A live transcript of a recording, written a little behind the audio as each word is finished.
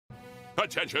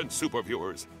Attention, super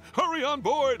viewers. Hurry on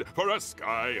board for a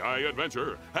sky-high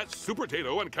adventure at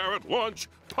Supertato and Carrot launch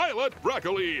Pilot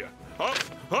Broccoli. Up,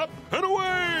 up, and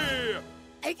away!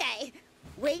 Okay,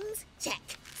 wings, check.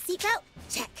 Seatbelt,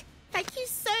 check. Thank you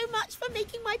so much for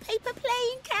making my paper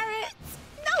plane, Carrots.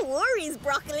 No worries,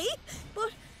 Broccoli.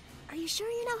 But are you sure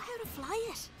you know how to fly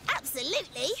it?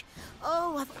 Absolutely.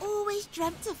 Oh, I've always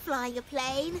dreamt of flying a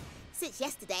plane. Since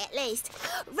yesterday, at least.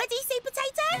 Ready,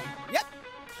 Supertato? Yep.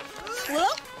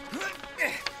 Well,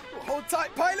 Hold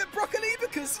tight, Pilot Broccoli,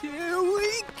 because here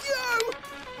we go!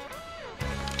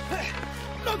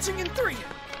 Launching in 3,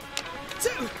 2,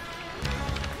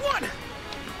 1.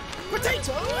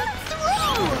 Potato,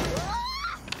 throw!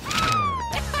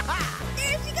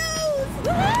 there she goes!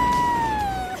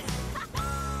 Woohoo!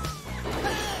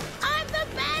 I'm the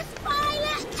best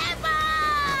pilot ever!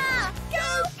 Go,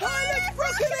 Pilot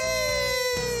Broccoli!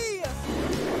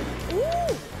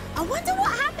 Ooh, I wonder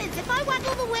what happens if I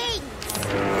waggle the wings.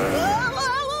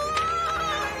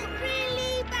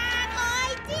 Really bad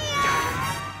idea!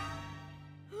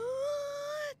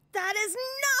 That is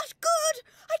not good!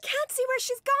 I can't see where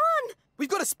she's gone! We've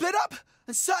got to split up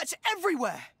and search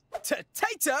everywhere.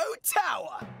 Potato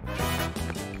Tower!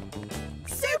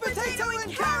 Supertato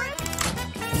and Carrot!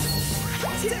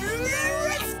 To the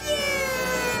rescue!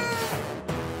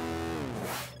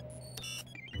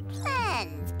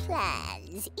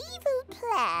 Plans, evil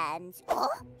plans. Oh,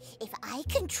 if I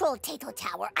control Tato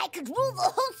Tower, I could rule the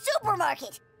whole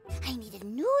supermarket. I need a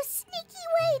new sneaky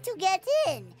way to get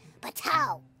in. But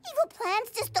how? Evil plans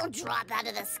just don't drop out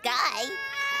of the sky.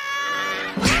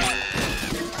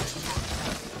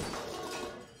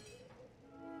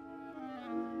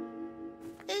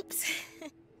 Oops.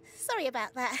 Sorry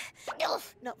about that.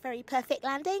 Not very perfect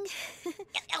landing.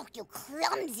 Oh, you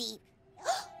clumsy.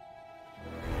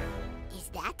 Is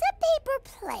that a paper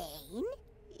plane?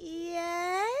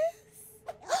 Yes.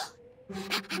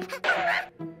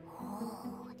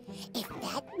 Oh, if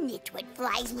that nitwit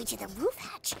flies me to the roof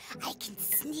hatch, I can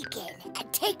sneak in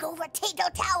and take over Tato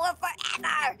Tower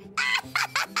forever.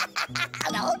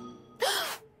 Hello?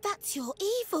 That's your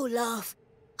evil laugh.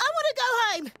 I want to go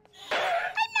home.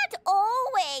 I'm not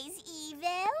always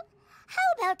evil. How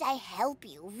about I help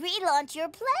you relaunch your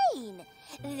plane?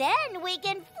 Then we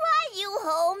can fly you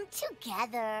home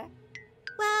together.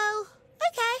 Well,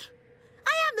 okay.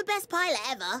 I am the best pilot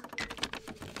ever.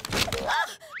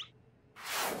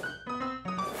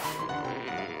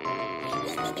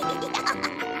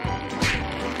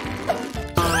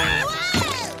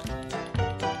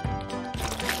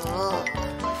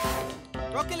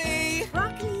 Broccoli!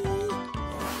 Broccoli!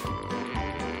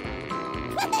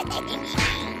 Broccoli!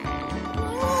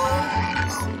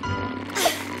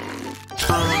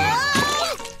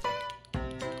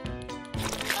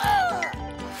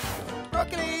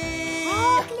 Broccoli!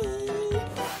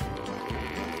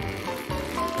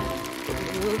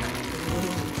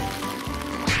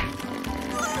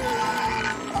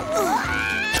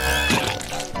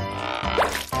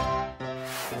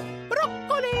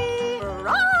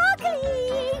 Broccoli!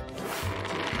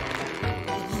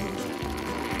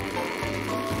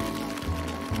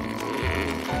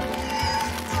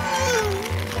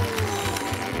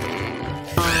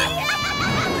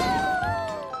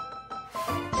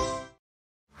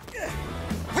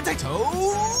 Potato,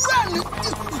 run!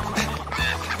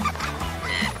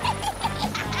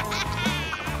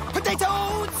 Potato,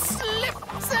 slip,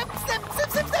 slip, slip, slip,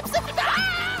 slip, slip, slip. Ah!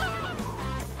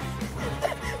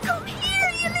 Come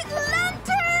here, you little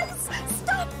lanterns!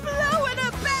 Stop blowing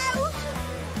about!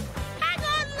 Hang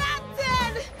on,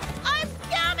 lantern! I'm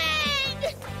coming!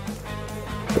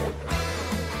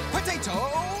 Potato,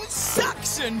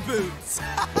 suction boots.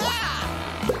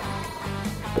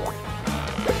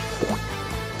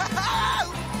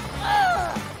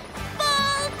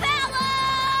 Full power!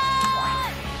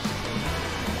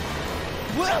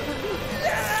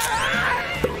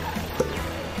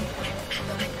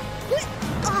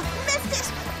 Oh, missed it!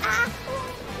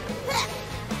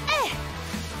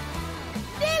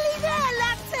 Nearly there,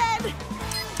 lantern!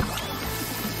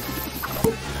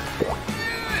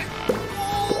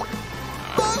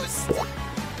 Boost!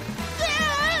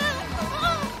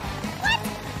 What?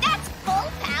 That's full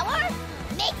power?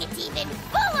 Make it even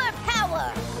fuller power!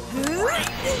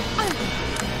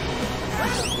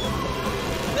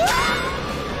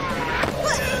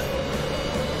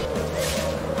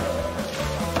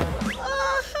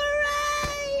 Oh,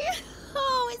 hooray!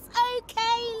 Oh, it's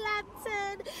okay,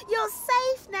 Lantern. You're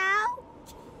safe now.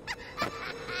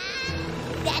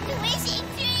 That wishing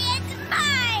tree is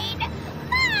mine!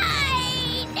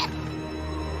 Mine!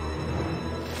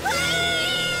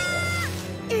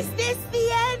 Is this the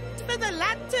end, Remember the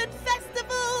Lantern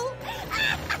Festival?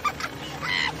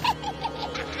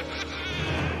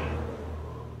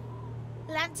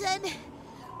 Lantern,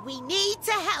 we need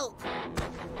to help.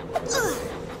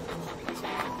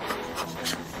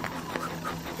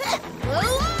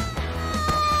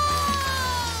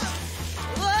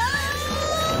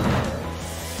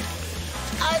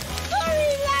 I'm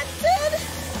sorry, Lantern.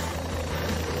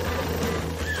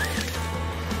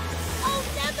 I'll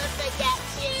never forget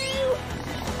you.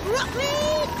 Broccoli,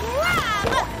 grab!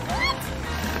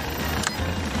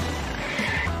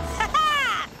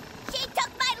 Ha-ha! She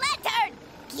took my lantern!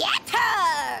 Get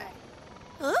her!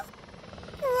 Huh?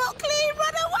 Broccoli,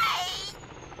 run away!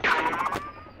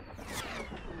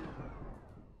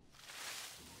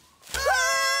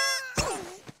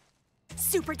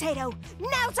 Supertato,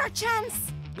 now's our chance!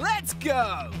 Let's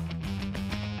go!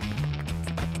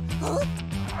 Huh?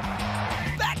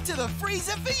 Back to the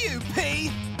freezer for you,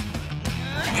 Pea!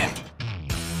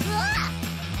 No!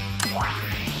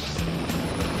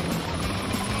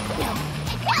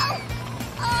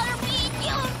 I'll meet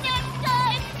you next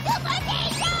time,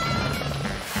 Supertato!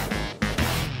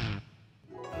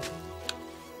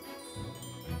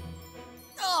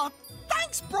 Oh,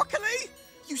 thanks, Broccoli!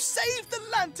 You saved the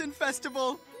Lantern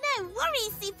Festival! No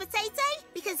worries, Supertato,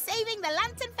 because saving the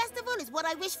Lantern Festival is what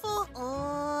I wish for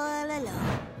all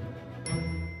along.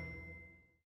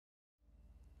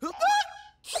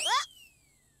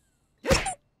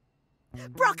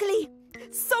 Broccoli,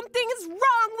 something is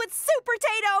wrong with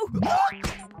Supertato!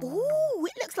 Ooh,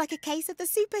 it looks like a case of the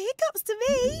super hiccups to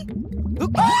me.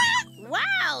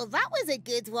 Wow, that was a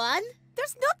good one.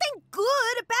 There's nothing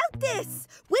good about this.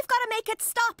 We've got to make it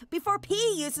stop before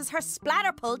Pea uses her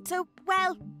splatter pult to,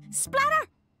 well, splatter.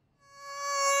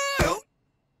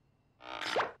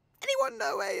 Anyone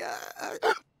know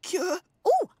a cure?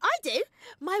 Oh, I do.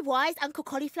 My wise Uncle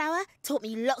Cauliflower taught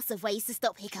me lots of ways to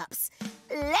stop hiccups.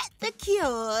 Let the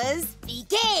cures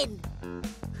begin.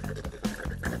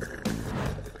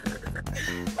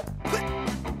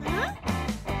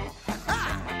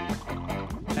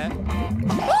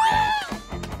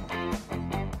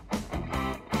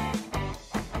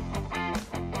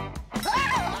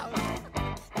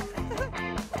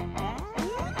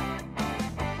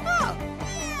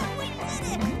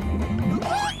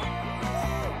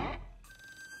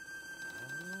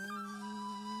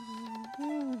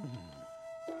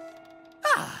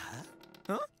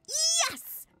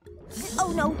 Yes!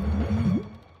 Oh, no.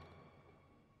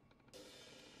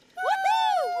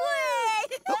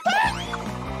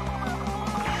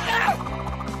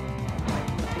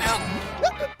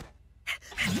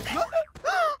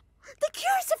 The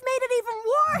cures have made it even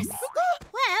worse.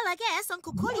 Well, I guess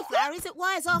Uncle Cauliflower isn't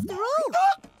wise after all.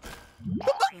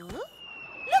 Look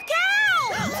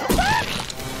out!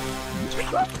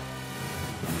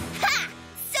 Ha!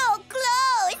 So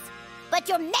close! But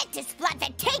you're meant to splat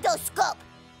the potato scoop!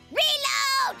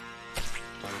 Reload!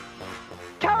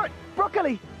 Carrot!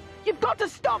 Broccoli! You've got to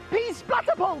stop Pea's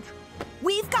splatterpult!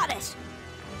 We've got it.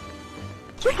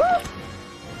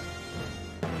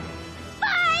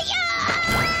 Fire!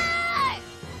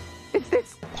 Is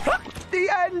this the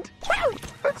end?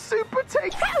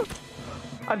 Supertato!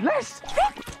 Unless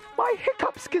my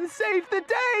hiccups can save the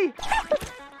day!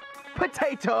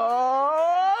 Potato!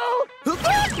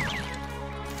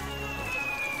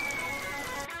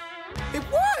 It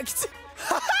worked!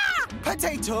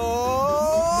 Potato!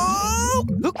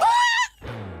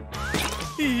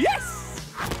 Yes!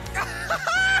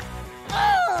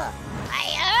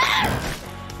 Fire!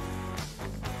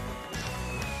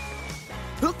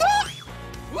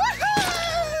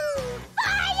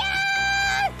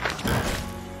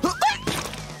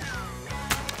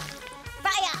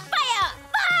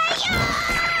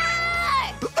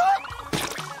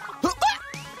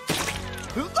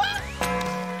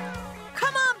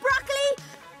 Come on, Broccoli.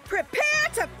 Prepare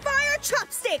to fire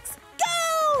chopsticks. Go!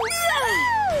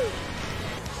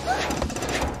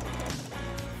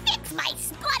 Fix my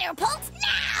splatter pulse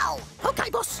now! Okay,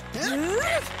 boss.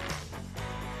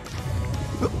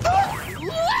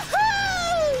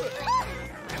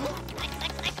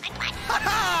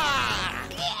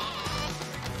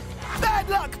 Bad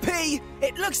luck, Pea!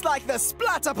 It looks like the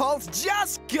splatterpult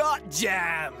just got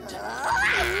jammed.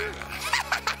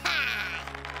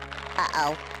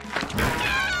 Uh-oh.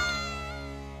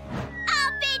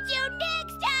 I'll beat you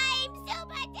next time,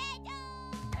 Supertato!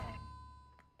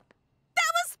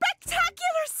 That was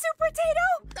spectacular, Supertato.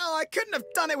 Oh, I couldn't have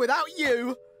done it without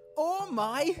you. Or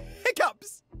my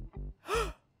hiccups.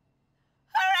 Hooray!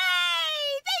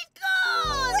 They've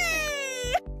gone!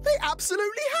 They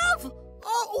absolutely have.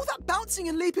 Oh, all that bouncing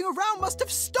and leaping around must have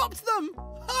stopped them.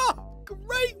 Ah,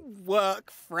 great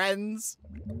work, friends.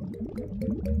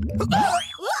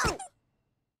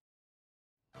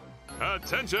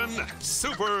 Attention,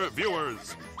 super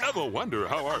viewers! Ever wonder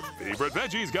how our favorite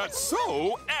veggies got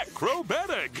so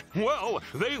acrobatic? Well,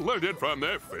 they learned it from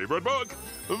their favorite book,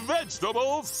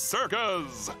 Vegetable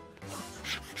Circus.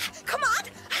 Come on!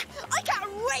 I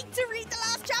can't wait to read the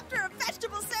last chapter of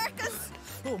Vegetable Circus!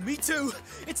 Oh, me too.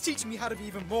 It's teaching me how to be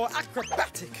even more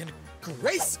acrobatic and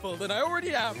graceful than I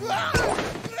already am.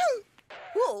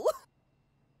 Whoa!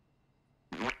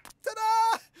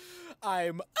 Ta-da!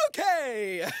 I'm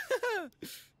okay.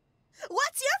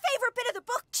 What's your favourite bit of the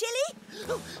book, Chili?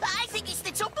 I think it's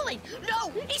the tumbling.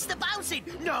 No, it's the bouncing.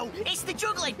 No, it's the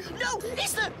juggling. No,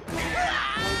 it's the...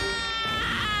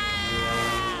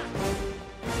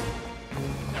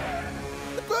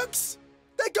 The books!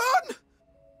 They're gone!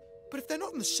 But if they're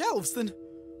not on the shelves, then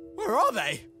where are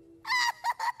they?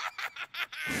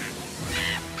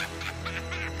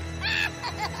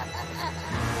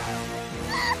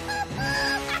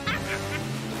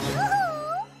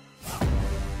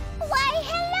 Why,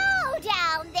 hello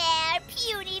down there,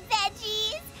 puny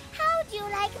veggies. How do you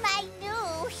like my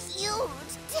new,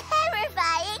 huge,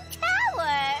 terrifying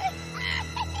tower?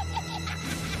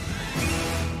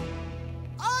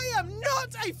 I am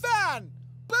not a fan!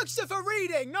 Books are for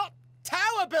reading, not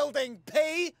tower building,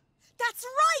 P! That's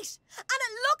right! And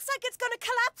it looks like it's going to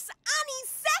collapse any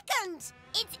second!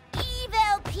 It's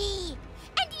Evil Pea,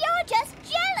 and you're just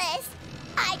jealous.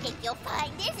 I think you'll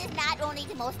find this is not only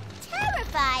the most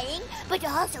terrifying, but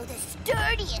also the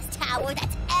sturdiest tower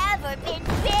that's ever been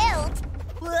built.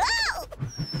 Whoa!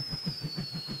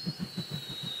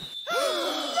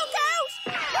 Look out!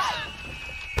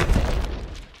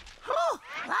 Oh,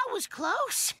 that was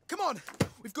close. Come on,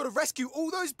 we've got to rescue all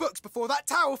those books before that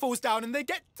tower falls down and they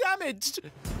get damaged.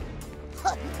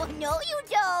 Oh, no, you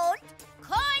don't.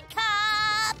 Corn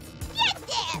cobs, get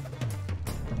them!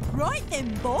 Right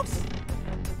then, boss.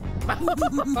 Hang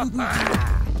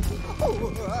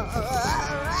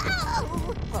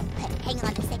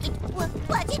on a second.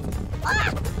 What's it?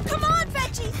 Ah! Come on,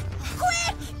 veggies!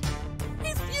 Quick!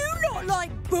 If you not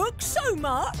like books so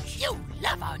much... You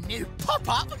love our new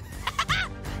pop-up.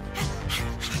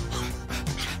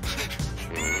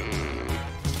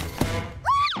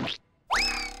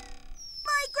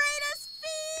 My greatest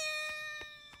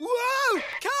fear! Whoa!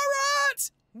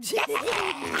 Carrot!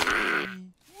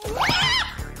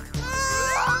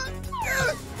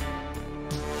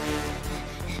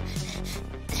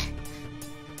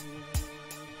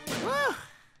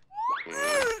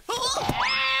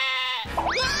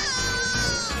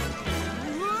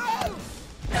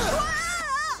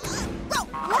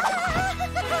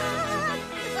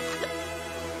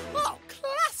 Oh,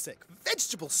 classic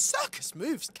vegetable circus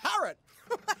moves, Carrot.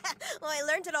 I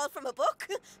learned it all from a book.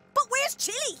 But where's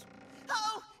Chili?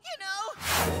 Oh, you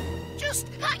know, just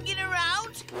hanging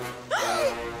around.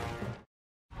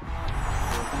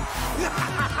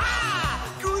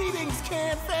 Greetings,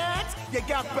 Can fans! You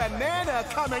got Banana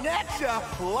coming at ya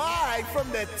live from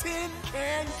the Tin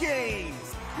Can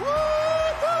Games.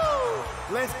 Woo-hoo!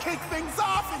 Let's kick things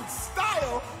off in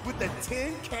style with the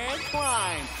Tin Can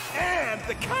Climb. And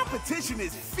the competition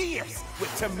is fierce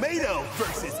with Tomato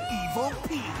versus Evil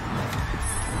Pea.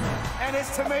 And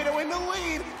it's Tomato in the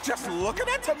lead. Just looking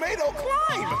at Tomato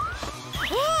climb.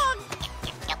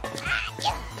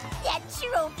 That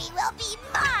trophy will be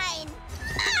mine!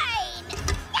 Mine!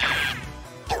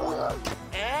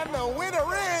 And the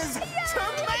winner is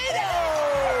Tomato!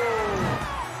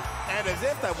 And as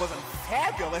if that wasn't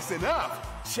fabulous enough,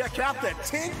 check out the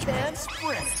Tin Can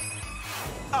Sprint.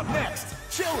 Up next,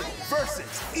 Chili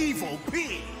versus Evil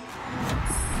Pea.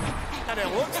 And it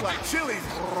looks like Chili's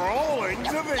rolling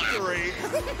to victory.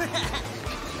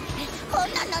 Oh,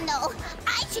 no.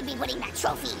 I should be winning that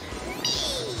trophy.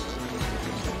 Me!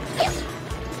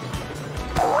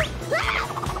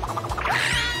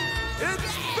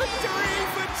 It's victory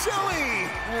for Chili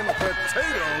and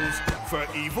potatoes for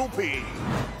Evil Pea.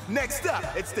 Next up,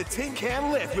 it's the Tin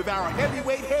Can Lift with our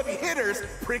heavyweight heavy hitters,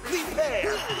 Prickly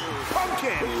Pear,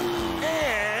 Pumpkin,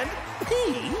 and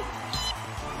Pea.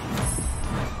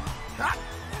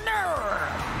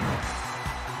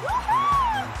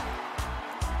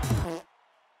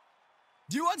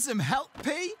 Do you want some help,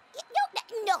 P?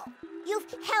 No.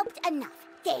 You've helped enough.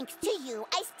 Thanks to you,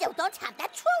 I still don't have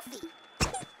that trophy.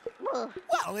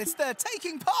 Well, it's the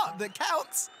taking part that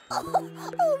counts.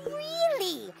 Oh,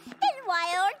 really? Then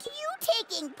why aren't you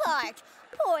taking part?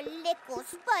 Poor little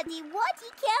Spuddy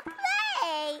Wuddy can't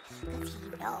play. 'Cause he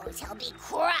knows he'll be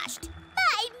crushed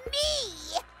by me.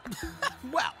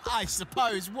 Well, I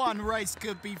suppose one race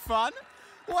could be fun.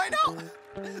 Why not?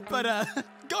 But,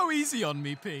 Go easy on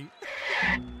me, Pea.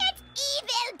 It's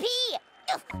Evil Pea!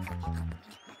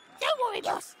 Don't worry,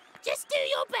 boss. Just do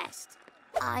your best.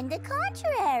 On the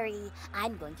contrary,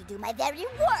 I'm going to do my very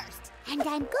worst. And I'm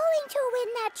going to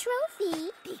win that trophy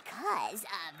because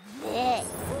of this.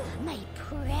 My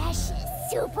precious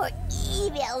super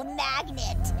evil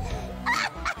magnet.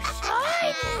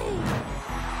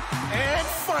 And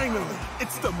finally,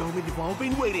 it's the moment you've all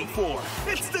been waiting for.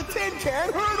 It's the tin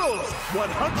can hurdles!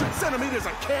 100 centimeters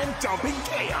of can dumping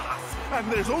chaos!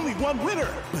 And there's only one winner.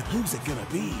 But who's it gonna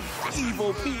be?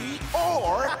 Evil Pea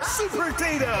or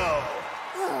Supertato?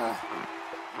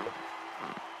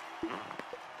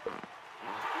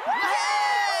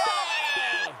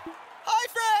 Hi,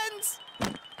 friends!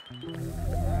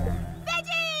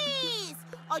 Veggies!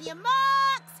 On your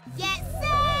marks, get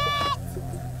set!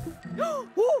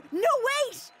 Ooh, no,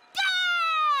 wait! Go!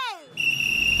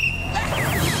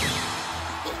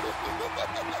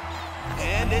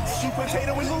 And it's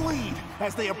Supertato in the lead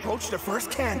as they approach the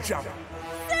first can jump.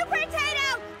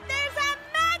 Supertato! There's a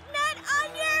magnet on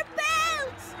your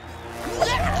belt!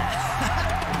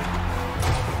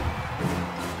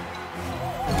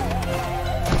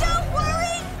 Don't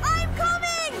worry! I'm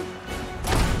coming!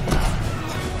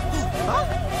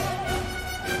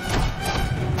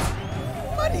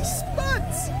 Muddy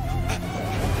Spuds!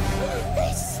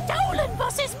 They've stolen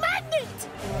Boss's magnet!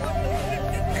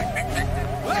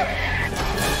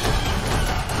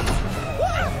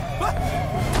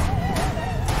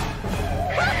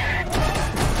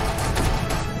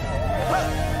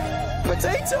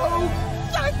 Potato!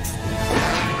 Thanks!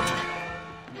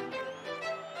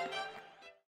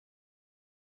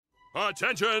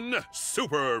 Attention,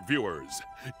 super viewers!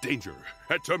 Danger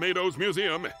at Tomatoes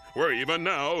Museum, where even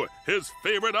now his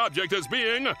favorite object is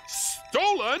being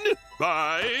stolen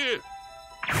by.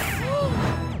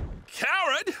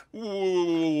 Carrot?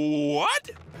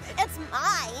 What? It's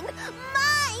mine!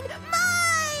 Mine!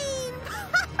 Mine!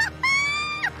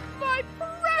 My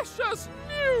precious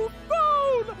new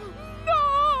phone! No!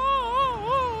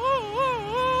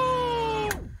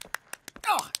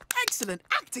 Oh, excellent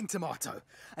acting, Tomato.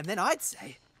 And then I'd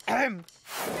say,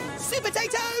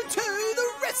 Supertato to the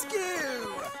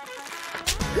rescue!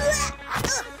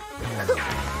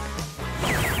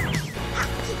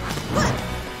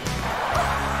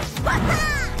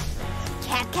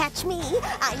 Can't catch me.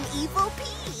 I'm Evil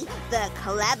Pea, the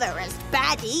cleverest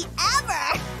baddie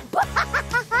ever.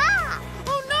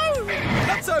 Oh no!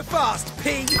 Not so fast,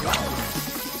 Pea!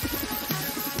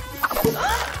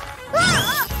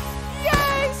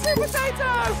 Yay,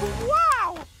 Supertato!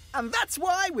 Wow! And that's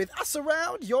why, with us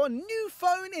around, your new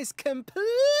phone is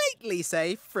completely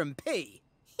safe from Pea.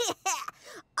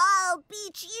 I'll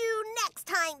beat you next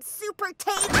time,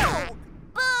 Supertato.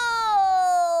 Boo!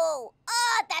 Oh,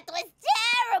 that was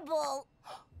terrible!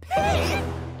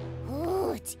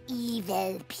 Oh, it's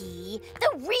Evil Pea,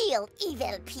 the real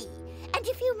Evil Pea. And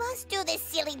if you must do this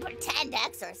silly pretend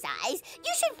exercise,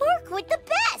 you should work with the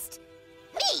best.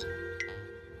 Me!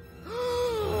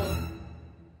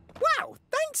 Wow,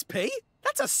 thanks, Pea.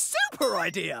 That's a super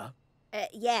idea.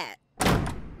 Yeah.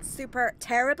 Super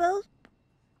terrible?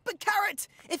 But Carrot,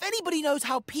 if anybody knows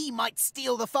how Pea might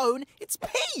steal the phone, it's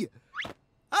Pea.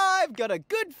 I've got a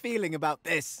good feeling about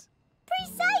this.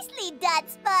 Precisely,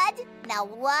 Spud. Now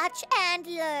watch and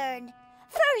learn.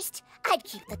 First, I'd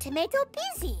keep the tomato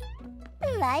busy.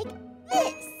 Like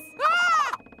this.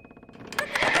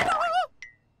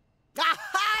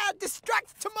 Aha!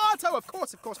 Distract Tomato! Of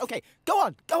course. Okay, go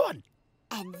on.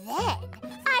 And then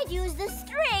I'd use the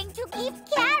string to keep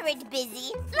Carrot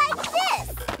busy, like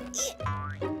this.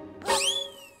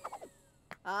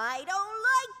 I don't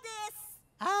like this.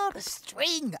 Ah, the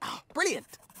string. Ah,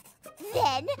 brilliant.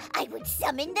 Then I would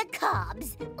summon the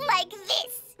cobs, like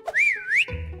this.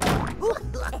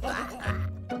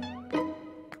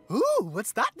 Ooh,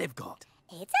 what's that they've got?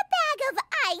 It's a bag of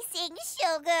icing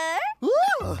sugar.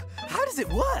 Ooh, how does it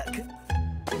work?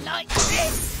 Like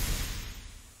this.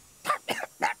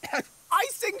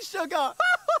 Icing sugar!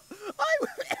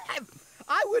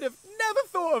 I would have never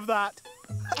thought of that.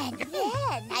 And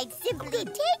then I'd simply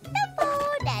take the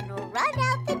phone and run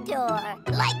out the door,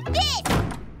 like this.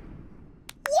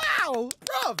 Wow!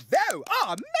 Bravo!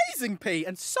 Ah, amazing, Pea,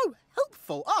 and so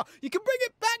helpful. Ah, you can bring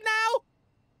it back now.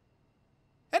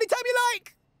 Anytime you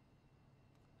like.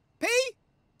 Pea?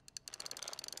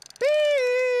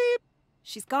 Beep!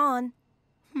 She's gone.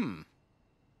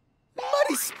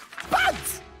 Muddy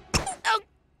Spuds! Oh,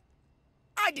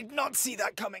 I did not see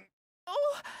that coming.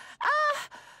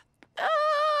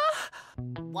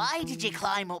 Why did you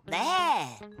climb up there?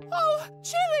 Oh,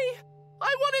 Chili!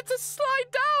 I wanted to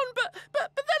slide down, but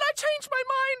then I changed my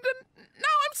mind and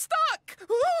now I'm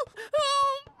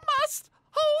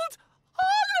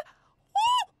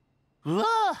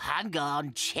Hang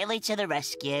on, Chili to the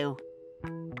rescue.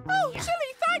 Oh,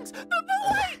 Chili, thanks! But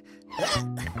wait!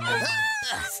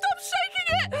 Stop shaking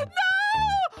it!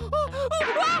 No!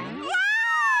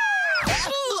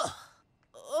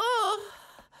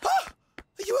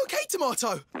 Are you okay,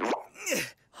 Tomato?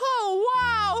 Oh,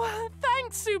 wow!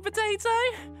 Thanks, Supertato.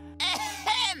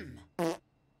 Ahem. What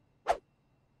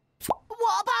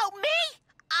about me?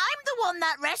 I'm the one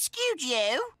that rescued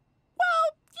you.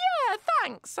 Well, yeah,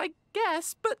 thanks, I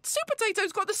guess. But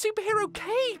Supertato's got the superhero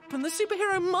cape and the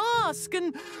superhero mask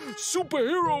and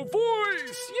superhero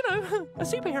voice. You know, a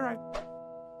superhero.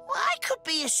 Well, I could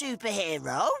be a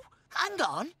superhero. Hang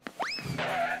on.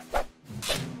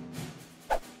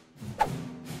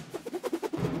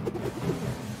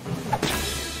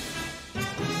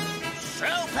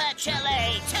 Super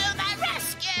Chili to the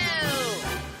rescue!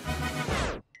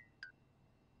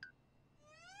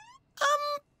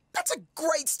 That's a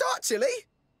great start, Chili.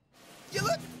 You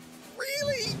look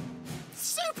really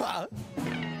super.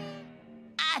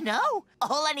 I know.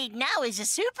 All I need now is a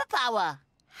superpower.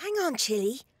 Hang on,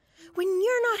 Chili. When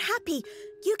you're not happy,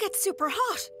 you get super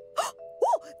hot.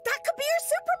 Oh, that could be your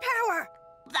superpower.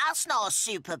 That's not a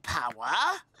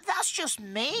superpower. That's just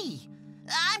me.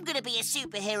 I'm gonna be a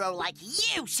superhero like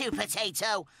you,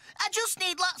 Supertato. I just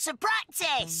need lots of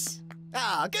practice.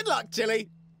 Ah, good luck,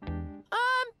 Chili.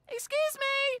 Excuse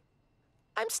me.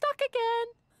 I'm stuck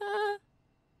again.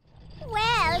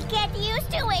 Well, get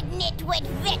used to it, nitwit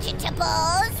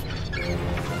vegetables.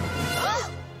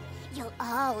 You'll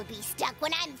all be stuck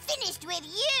when I'm finished with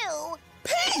you.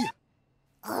 Pea!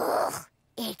 Ugh,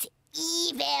 it's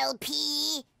Evil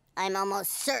Pea. I'm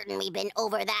almost certain we've been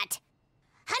over that.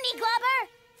 Honey Globber,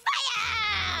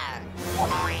 fire!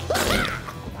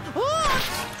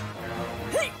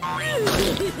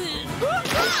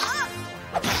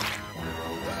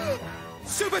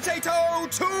 Supertato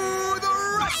to the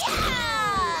rescue!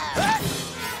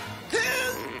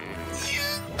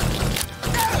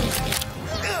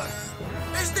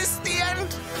 Is this the end?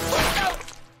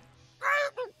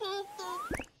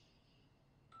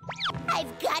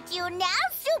 I've got you now,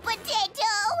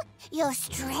 Supertato! Your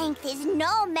strength is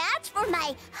no match for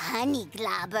my honey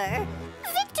globber.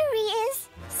 Victory is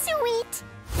sweet.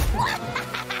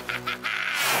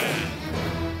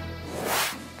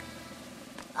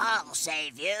 I'll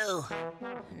save you.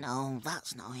 No,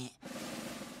 that's not it.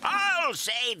 I'll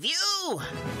save you!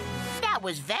 That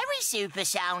was very super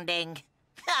sounding.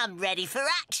 I'm ready for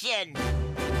action.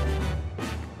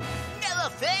 Never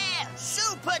fear!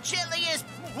 Super Chili is...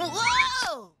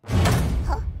 Whoa!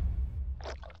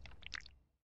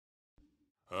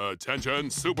 Attention,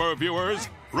 super viewers!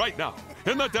 Right now,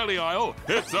 in the deli aisle,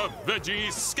 it's a veggie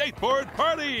skateboard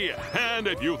party! And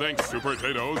if you think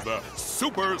Supertato's the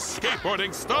super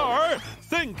skateboarding star,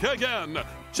 think again!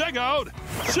 Check out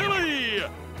Chili!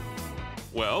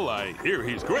 Well, I hear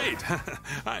he's great.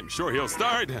 I'm sure he'll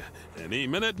start any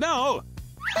minute now.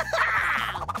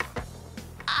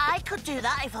 I could do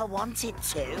that if I wanted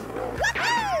to.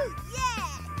 Woohoo!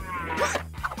 Yeah!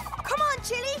 Come on,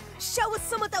 Chili. Show us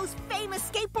some of those famous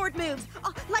skateboard moves.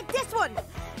 Like this one.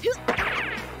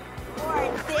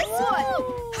 Or this one.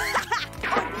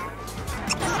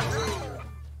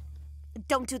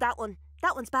 Don't do that one.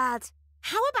 That one's bad.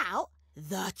 How about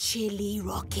the Chili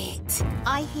Rocket?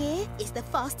 I hear it's the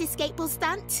fastest skateboard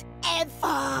stunt ever.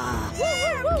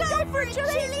 Yeah, go for it,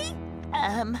 Chili.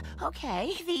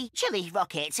 Okay, the Chili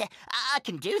Rocket. I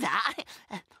can do that.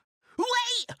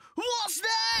 Wait! What's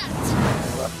that?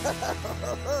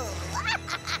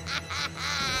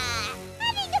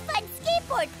 Having a fun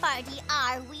skateboard party,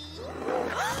 are we?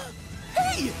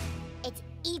 Hey! It's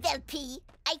Evil Pea.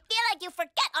 I feel like you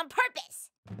forget on purpose.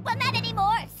 Well, not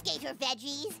anymore, skater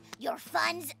veggies. Your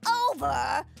fun's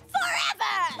over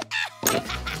forever.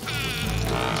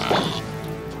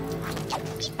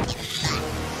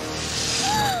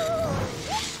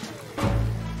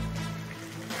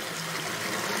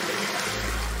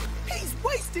 He's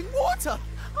wasting water!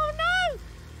 Oh, no!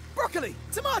 Broccoli,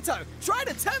 tomato, try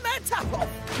to turn that tap off!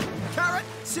 Carrot,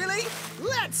 chili,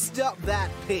 let's stop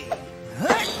that pea!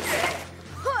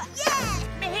 Yeah!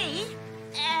 Me?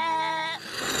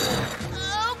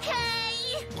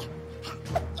 Okay.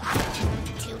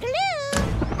 Toodaloo!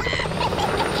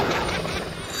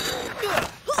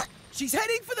 She's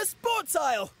heading for the sports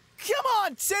aisle! Come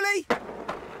on, chili!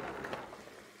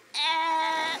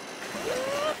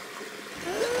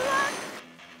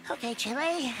 Okay,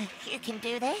 Chili, you can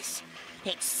do this.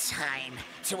 It's time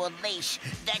to unleash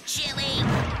the Chili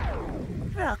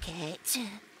Rocket.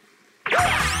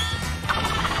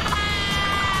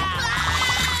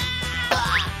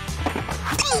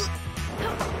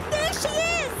 There she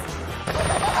is!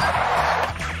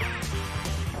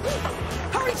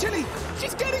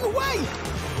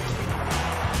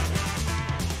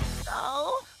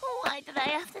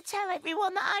 to tell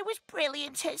everyone that I was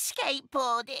brilliant at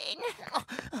skateboarding.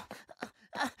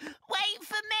 Wait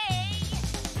for me!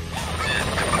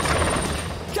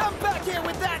 Come back here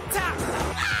with that top!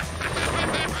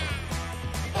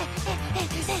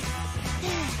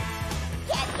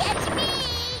 Can't catch me!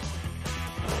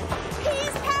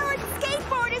 His powered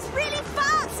skateboard is really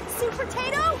fast,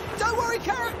 Supertato! Don't worry,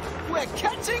 Carrot. We're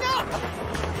catching up.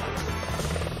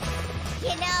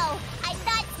 You know, I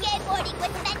thought skateboarding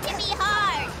was meant to be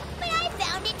hard, but I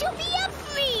found it to be a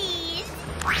breeze.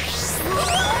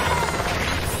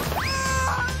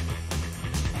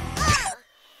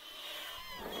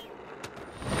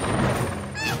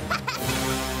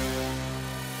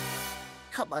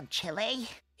 Come on, Chili.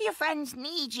 Your friends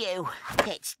need you.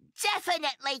 It's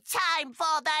definitely time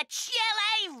for the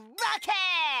Chili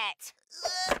Rocket!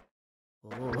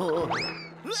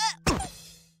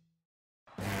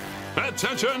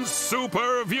 Attention,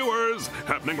 super viewers!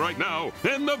 Happening right now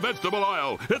in the vegetable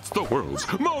aisle. It's the world's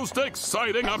most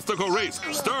exciting obstacle race,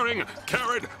 starring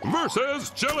Carrot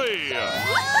versus Chili. Go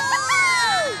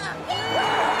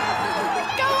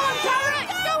on, Carrot!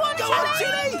 Go on,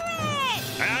 Chili!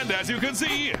 And as you can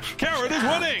see, Carrot is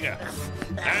winning.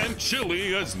 And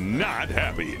Chili is not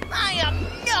happy. I am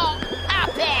not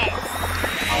happy!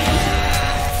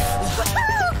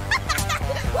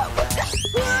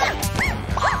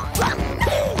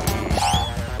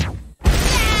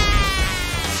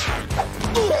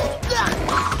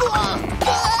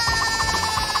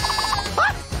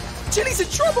 Chili's in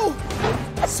trouble.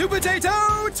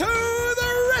 Supertato to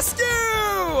the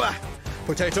rescue!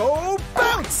 Potato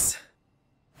bounce!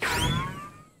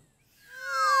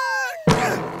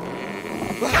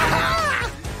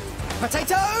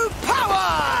 Potato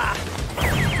power!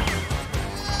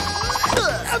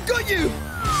 I've got you!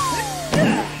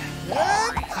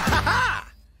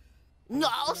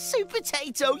 Oh,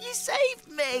 Supertato, you saved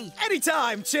me!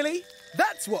 Anytime, Chili.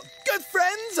 That's what good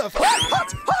friends of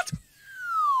hot.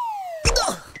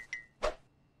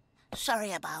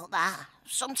 Sorry about that.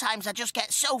 Sometimes I just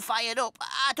get so fired up,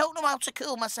 I don't know how to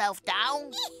cool myself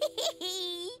down.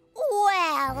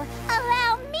 Well,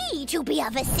 allow me to be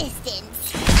of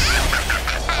assistance.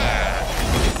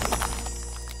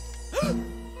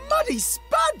 Muddy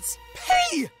Spuds!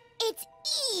 Pea! It's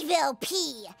Evil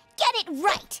Pea. Get it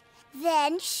right.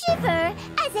 Then shiver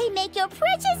as I make your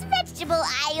precious vegetable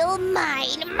aisle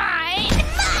mine.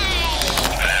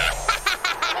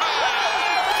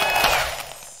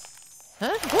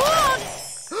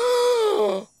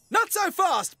 Not so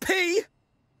fast, Pea!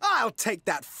 I'll take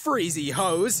that freezy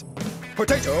hose.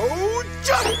 Potato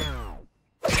jump!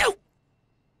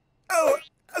 Oh,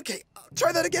 okay, I'll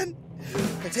try that again.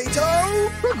 Potato...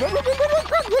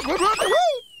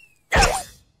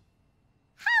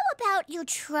 How about you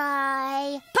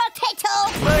try Potato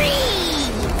Freeze?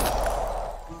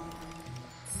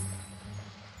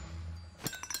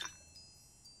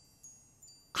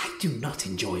 I do not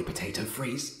enjoy potato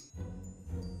freeze.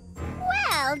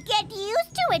 Well, get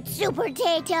used to it,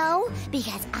 Supertato,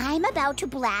 because I'm about to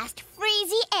blast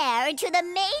freezy air into the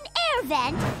main air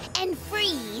vent and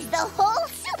freeze the whole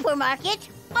supermarket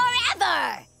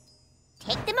forever.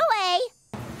 Take them away.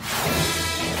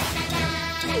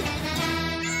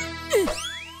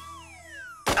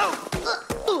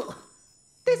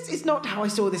 This is not how I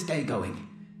saw this day going.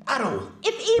 At all.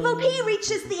 If Evil Pea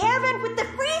reaches the air vent with the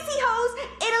freezy hose,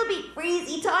 it'll be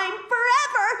freezy time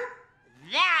forever.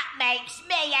 That makes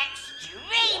me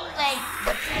extremely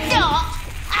not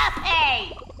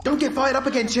happy! Don't get fired up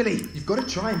again, Chili. You've got to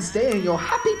try and stay in your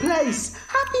happy place.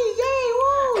 Happy, yay,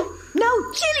 woo!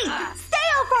 No, Chili, stay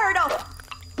all fired up.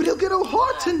 But it'll get all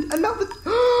hot and melt the...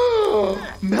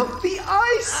 melt the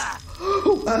ice.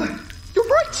 You're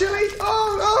right, Chili.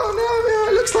 Oh, no.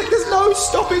 It looks like there's no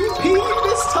stopping Pea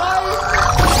this time.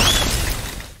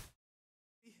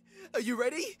 Are you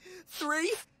ready?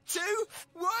 3, 2,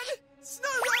 1,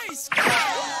 snow race! 3,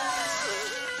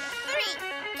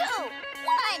 2,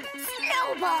 1,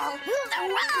 snowball!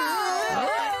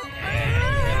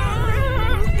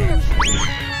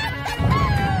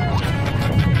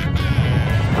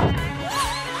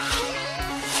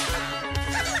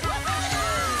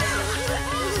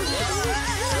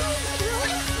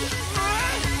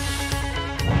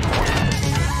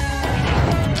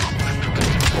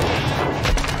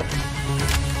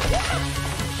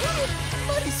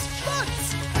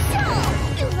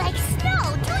 You like snow,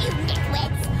 do you,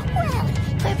 nitwits? Well,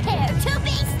 prepare to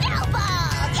be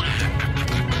snowballed!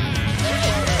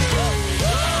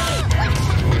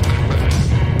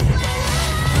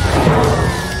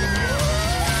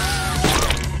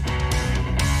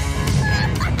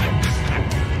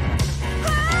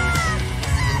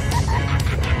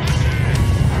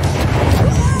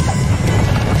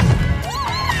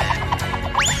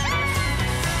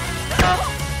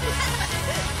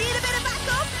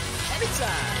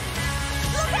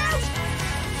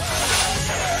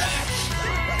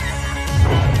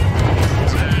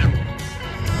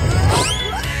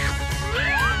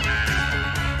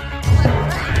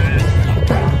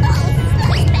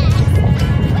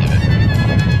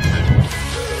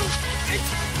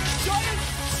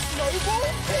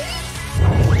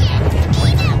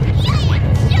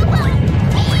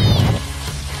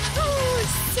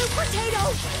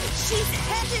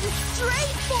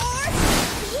 straight for...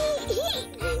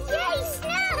 Yay,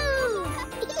 snow!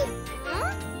 Huh?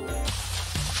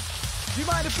 Do you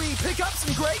mind if we pick up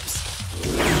some grapes?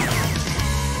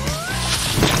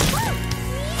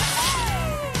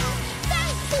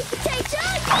 Thanks, Supertato!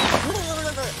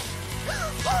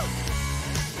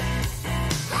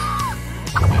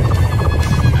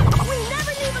 We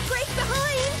never leave a grape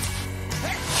behind!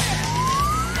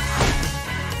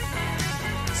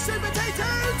 Supertato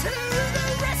to the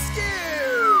rescue!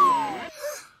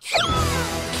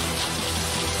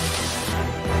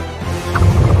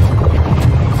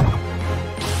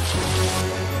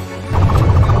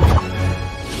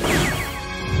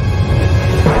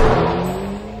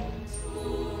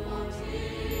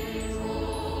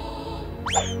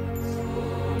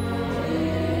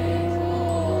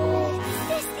 Is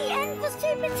this the end for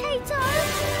Supertato?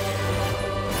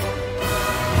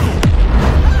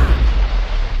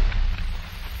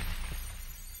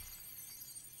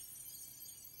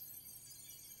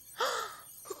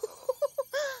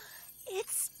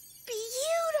 It's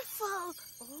beautiful.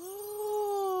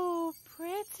 Oh,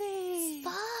 pretty.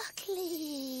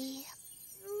 Sparkly.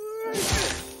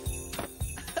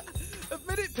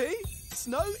 Admit it, P.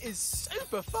 Snow is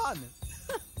super fun.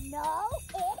 No,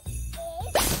 it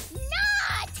is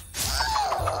not!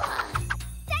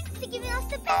 Thanks for giving us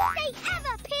the best day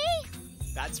ever, P!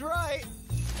 That's right.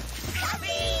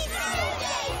 Happy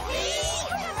birthday, P!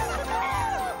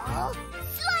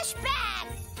 Slush bag!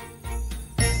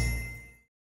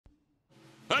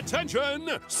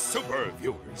 Attention, super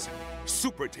viewers!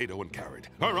 Supertato and Carrot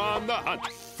are on the hunt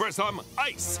for some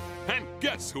ice. And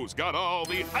guess who's got all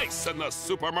the ice in the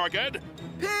supermarket?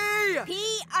 P!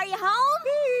 P, are you home?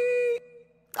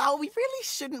 Oh, we really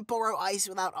shouldn't borrow ice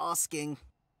without asking.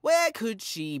 Where could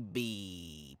she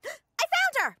be? I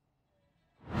found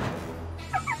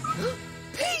her!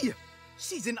 P!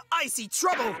 She's in icy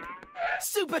trouble!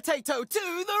 Supertato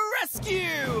to the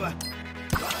rescue!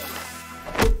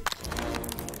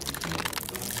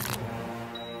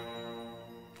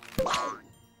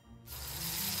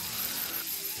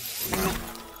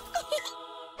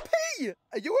 P!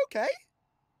 Are you okay?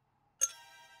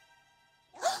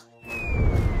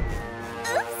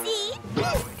 Oopsie!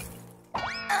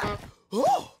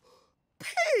 Oh! P!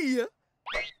 You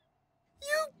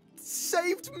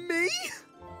saved me?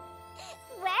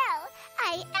 Well,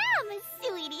 I am a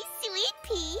sweetie sweet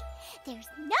pea. There's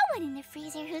no one in the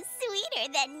freezer who's sweeter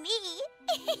than me.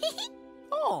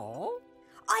 Oh.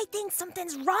 I think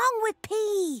something's wrong with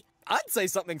P. I'd say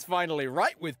something's finally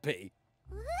right with P.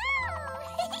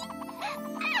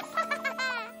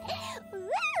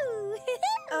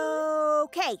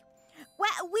 Okay.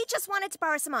 Well, we just wanted to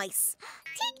borrow some ice.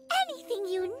 Take anything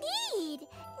you need.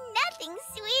 Nothing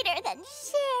sweeter than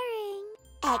sharing.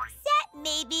 Except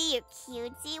maybe your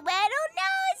cutesy little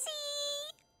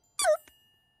nosy. Boop.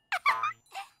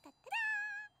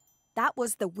 That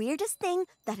was the weirdest thing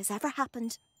that has ever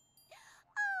happened.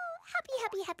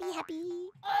 Happy.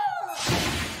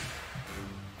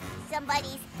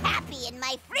 Somebody's happy in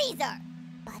my freezer.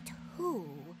 But who?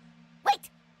 Wait,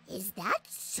 is that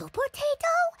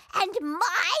Supertato and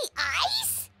my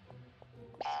ice?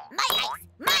 My ice,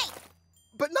 mine!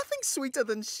 But nothing sweeter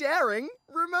than sharing,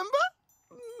 remember?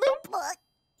 But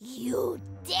you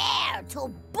dare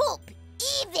to boop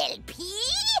Evil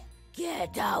Pea?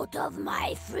 Get out of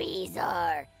my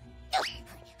freezer!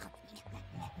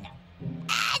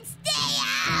 And stay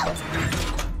out!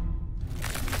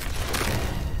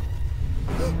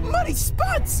 Muddy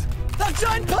spots! That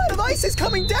giant pile of ice is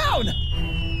coming down!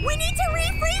 We need to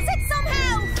refreeze it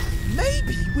somehow!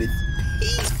 Maybe with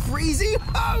P's freezy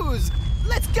hose!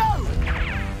 Let's go!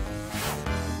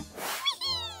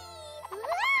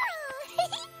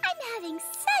 I'm having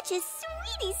such a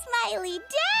sweetie smiley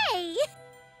day!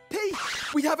 P,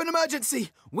 we have an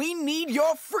emergency! We need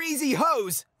your freezy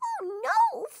hose! Oh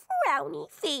no, frowny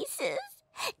faces.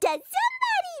 Does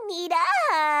somebody need a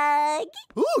hug?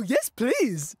 Oh, yes,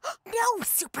 please! No,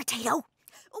 Supertato.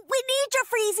 We need your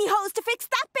freezy hose to fix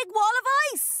that big wall of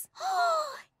ice.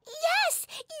 Oh, yes,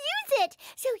 use it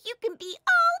so you can be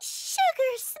all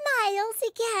sugar smiles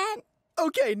again.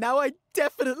 Okay, now I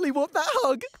definitely want that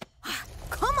hug.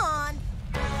 Come on.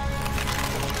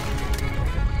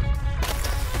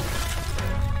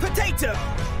 Potato!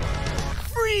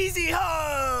 Freezy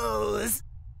hose!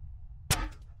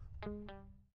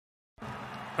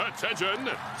 Attention,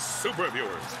 super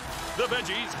viewers! The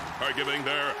veggies are giving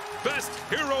their Best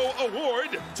Hero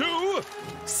Award to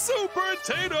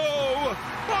Supertato!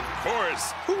 Of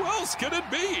course! Who else can it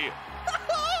be?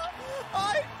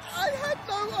 I had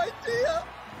no idea.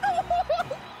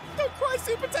 Don't cry,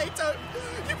 Supertato.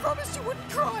 You promised you wouldn't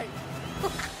cry.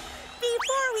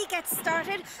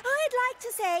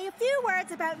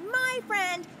 words about my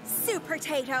friend,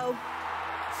 Supertato.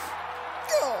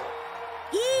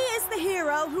 He is the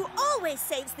hero who always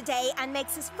saves the day and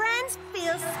makes his friends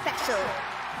feel special.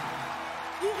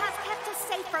 He has kept us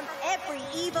safe from every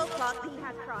evil plot he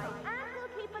has tried, and will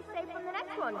keep us safe from the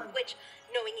next one, which,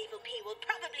 knowing Evil Pea, will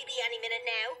probably be any minute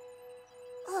now.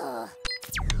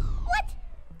 What?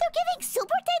 They're giving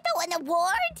Supertato an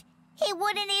award? He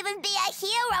wouldn't even be a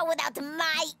hero without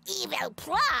my evil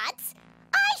plots.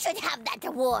 I should have that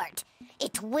award.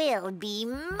 It will be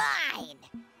mine.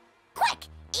 Quick,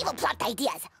 evil plot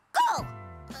ideas. Go!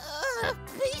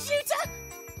 Pea shooter?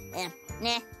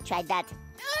 Nah, tried that.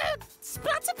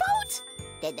 Splatterbolt?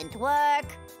 Didn't work.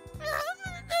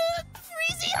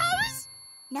 Freezy hose?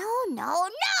 No.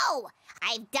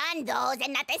 I've done those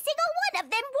and not a single one of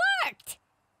them worked.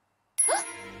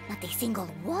 Not a single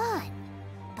one.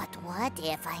 But what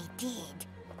if I did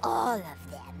all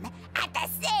of them at the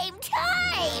same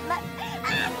time?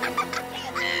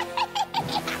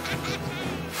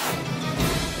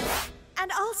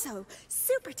 And also,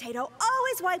 Supertato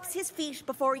always wipes his feet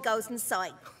before he goes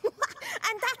inside.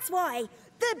 And that's why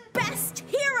the Best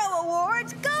Hero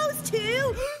Award goes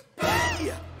to...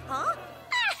 Huh?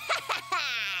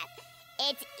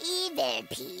 It's Evil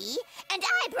Pea, and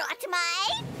I brought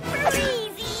my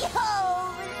Freezy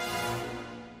Hose.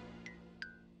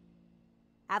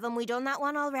 Haven't we done that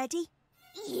one already?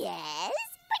 Yes,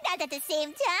 but not at the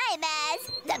same time as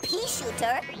the Pea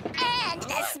Shooter and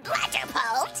the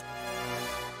Splatterbolt.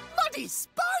 Muddy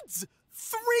Spuds!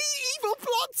 3 evil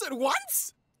plots at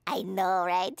once? I know,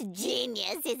 right?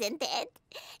 Genius, isn't it?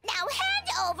 Now hand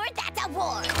over that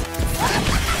award.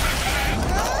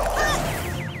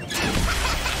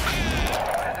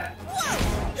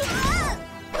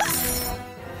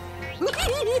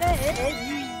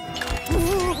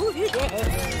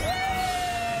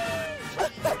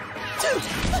 Too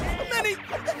many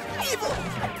evil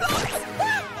plots!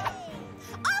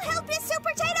 I'll help you,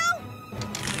 Supertato!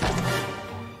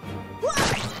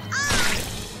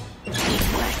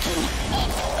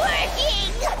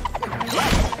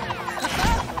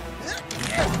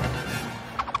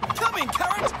 Coming,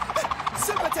 Current!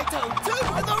 Supertato, do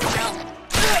the...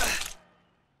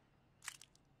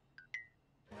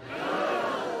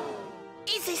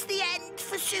 Is this the end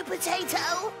for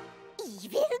Supertato?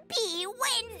 Evil Pea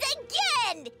wins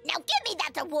again! Now give me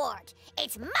that award.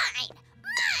 It's mine!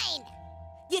 Mine!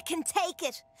 You can take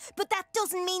it, but that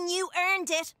doesn't mean you earned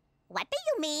it. What do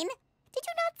you mean? Did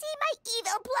you not see my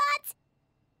evil plots?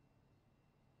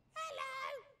 Hello?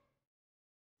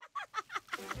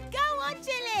 Go on,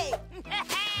 Chili!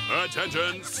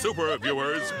 Attention, super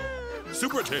viewers.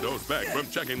 Supertato's back from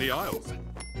checking the aisles.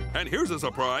 And here's a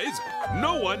surprise.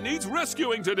 No one needs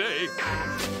rescuing today.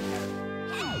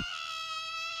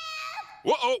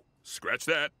 Whoa-oh! Scratch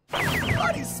that.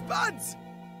 Muddy Spuds!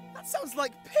 That sounds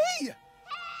like Pea!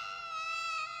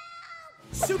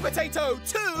 Supertato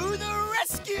to the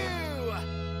rescue!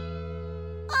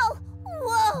 Oh,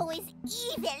 woe is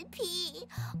Evil Pea.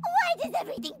 Why does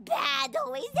everything bad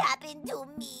always happen to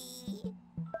me?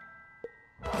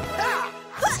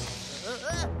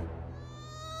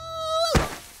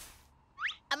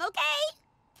 I'm okay.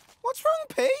 What's wrong,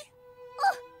 Pea?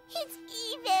 Oh, it's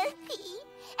Evil Pea.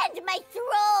 And my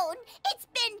throne, it's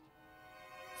been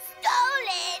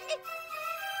stolen.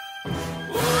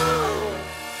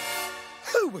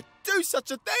 Who would do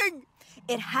such a thing?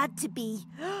 It had to be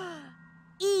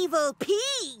Evil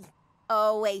Pea.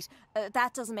 Oh, wait,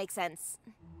 that doesn't make sense.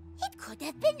 It could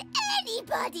have been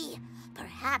anybody.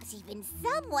 Perhaps even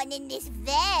someone in this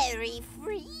very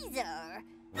freezer.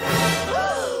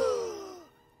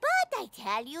 But I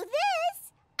tell you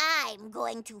this, I'm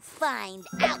going to find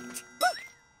out.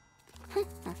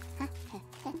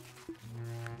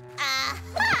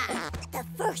 Aha! The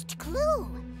first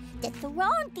clue. The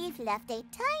throne thief left a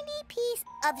tiny piece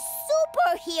of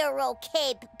superhero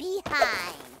cape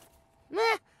behind.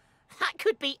 Meh, that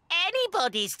could be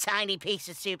anybody's tiny piece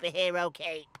of superhero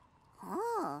cape.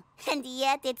 Oh, and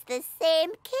yet it's the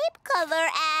same cape color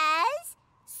as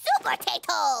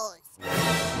Supertato's.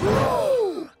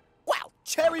 Wow,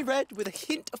 cherry red with a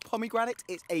hint of pomegranate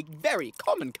is a very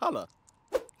common colour.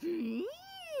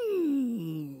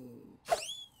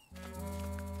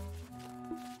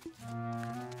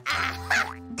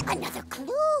 Aha! Another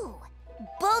clue.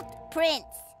 Boot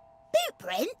prints. Boot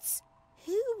prints?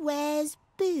 Who wears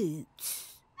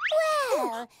boots?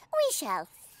 Well, we shall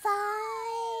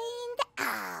find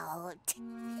out.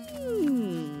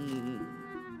 Aha!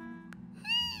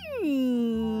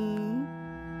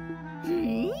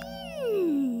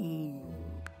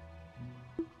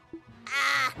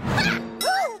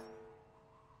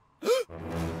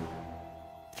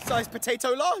 iced potato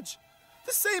large.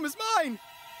 The same as mine.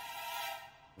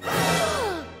 Ooh!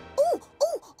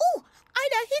 I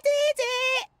know he did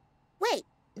it! Wait,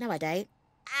 no I don't.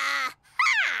 Aha!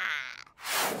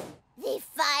 The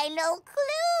final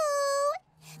clue!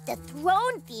 The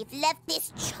throne thief left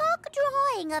this chalk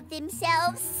drawing of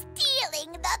themselves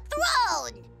stealing the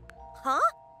throne! Huh?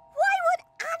 Why would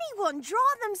anyone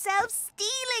draw themselves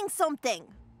stealing something?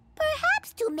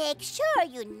 Perhaps to make sure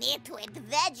you nitwit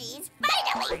veggies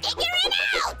finally figure it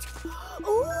out!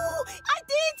 Ooh, I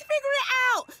did figure it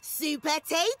out!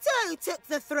 Supertato took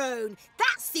the throne.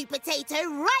 That's Supertato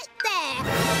right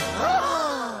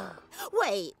there.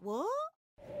 Wait, what?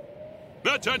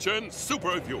 Attention,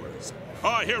 super viewers.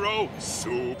 Our hero,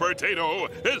 Supertato,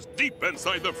 is deep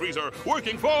inside the freezer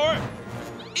working for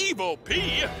Evil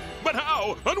Pea. But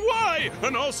how and why?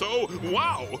 And also,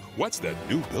 wow, what's that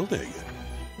new building?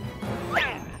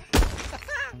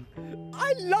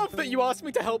 I love that you asked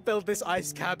me to help build this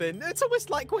ice cabin. It's almost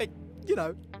like we're, you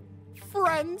know,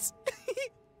 friends.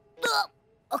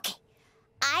 Okay,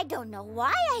 I don't know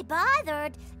why I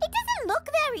bothered. It doesn't look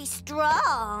very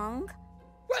strong.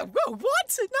 Well,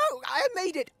 what? No, I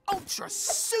made it ultra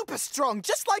super strong,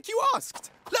 just like you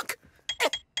asked. Look.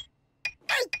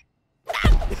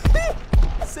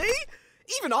 See?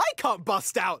 Even I can't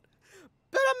bust out.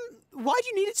 But, why do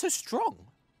you need it so strong?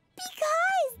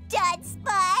 Because,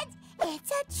 Dudspot,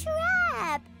 it's a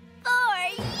trap for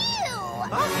you.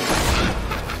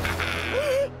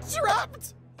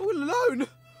 Trapped? All alone?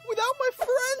 Without my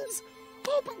friends?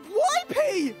 Oh, but why,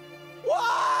 P?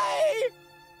 Why?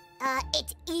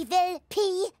 It's Evil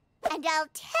Pea, and I'll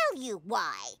tell you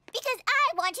why. Because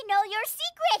I want to know your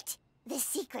secret. The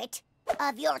secret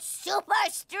of your super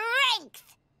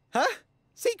strength. Huh?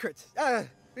 Secret?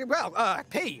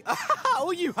 P,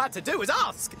 all you had to do was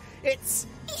ask. It's...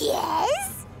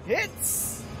 Yes?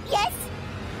 It's... Yes?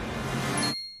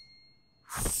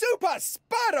 Super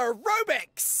Sputter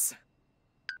Aerobics!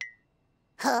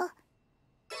 Huh?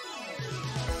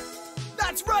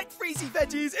 That's right, Freezy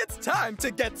Veggies, it's time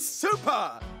to get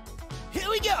super! Here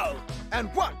we go!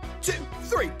 And 1, 2,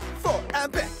 3, 4,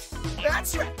 and back.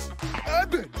 That's right. And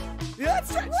bend.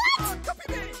 That's right. What?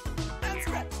 Copy me. That's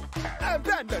right. And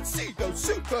bend and see those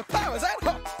superpowers and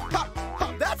hop, hop,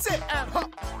 hop. That's it. And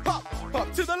hop, hop,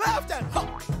 hop to the left and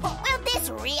hop, hop. Will this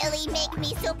really make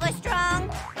me super strong?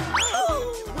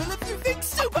 Oh, well, if you think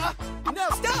super, now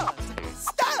stars,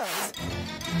 stars.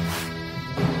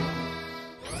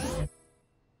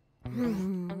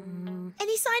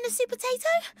 Any sign of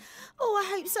Supertato? Oh, I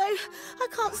hope so. I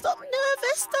can't stop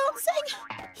nervous dancing.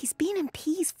 He's been in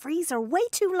Pea's freezer way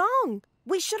too long.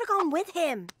 We should have gone with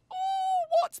him. Oh,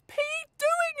 what's Pea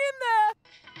doing in there?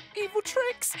 Evil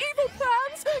tricks, evil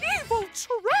plans, evil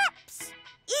traps!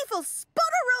 Evil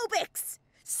spot aerobics!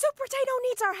 Supertato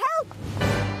needs our help!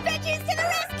 Veggies to the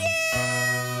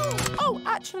rescue! Oh,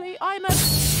 actually, I'm a...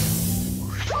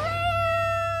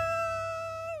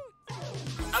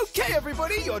 Okay,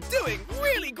 everybody, you're doing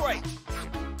really great.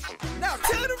 Now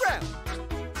turn around.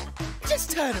 Just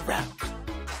turn around.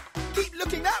 Keep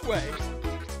looking that way.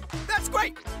 That's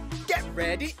great. Get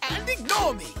ready and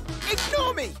ignore me.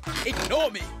 Ignore me. Ignore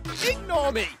me.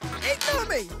 Ignore me. Ignore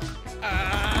me.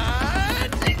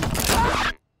 And...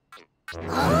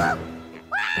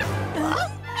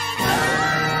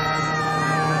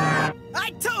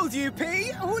 I told you,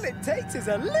 P. All it takes is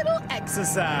a little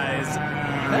exercise.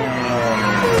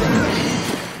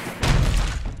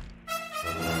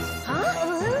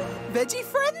 Huh? Veggie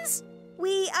friends?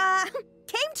 We,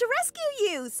 came to rescue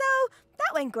you, so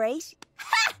that went great.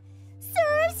 Ha!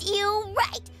 Serves you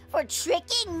right for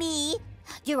tricking me.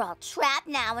 You're all trapped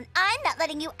now, and I'm not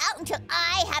letting you out until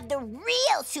I have the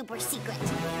real super secret.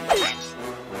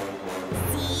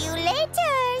 See you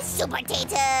later,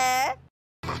 Supertato.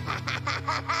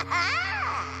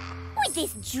 With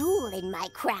this jewel in my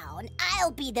crown,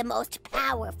 I'll be the most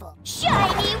powerful,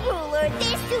 shiny ruler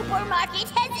this supermarket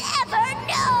has ever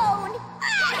known!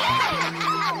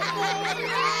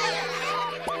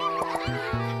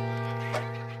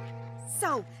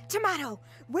 So, Tomato,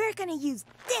 we're gonna use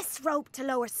this rope to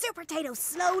lower Supertato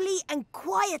slowly and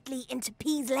quietly into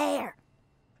Pea's lair.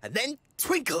 And then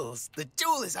Twinkles, the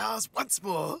jewel is ours once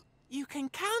more. You can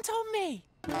count on me.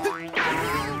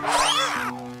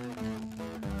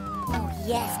 Oh,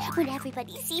 yes, when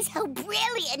everybody sees how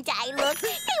brilliant I look, they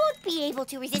won't be able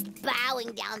to resist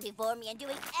bowing down before me and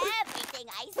doing everything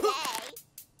I say.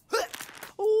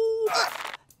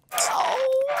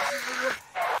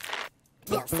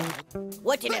 They'll say,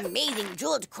 what an amazing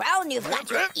jeweled crown you've got,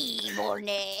 your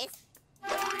evilness.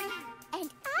 And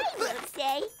I will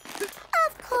say,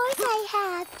 of course course I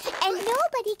have. And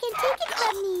nobody can take it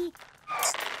from me.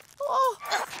 Oh,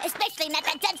 especially not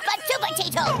that Dutch Bud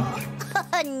Supertato.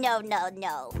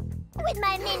 No. With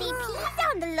my mini peas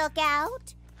on the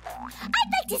lookout.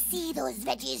 I'd like to see those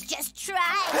veggies just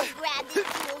try to grab the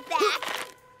jewel back.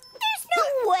 There's no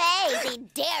way they'd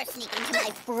dare sneak into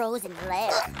my frozen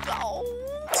lair.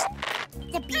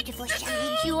 The beautiful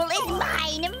shiny jewel is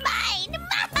mine.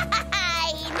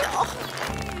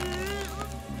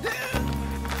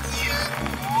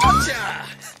 Gotcha!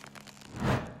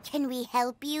 Can we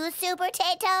help you,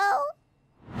 Supertato?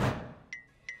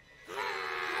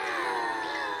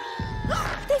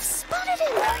 They've spotted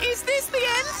him! Is this the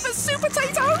end for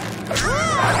Supertato?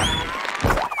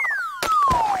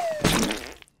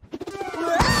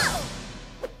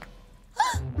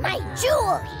 My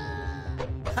jewel!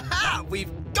 Ha!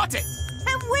 We've got it!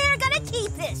 And we're gonna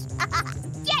keep this!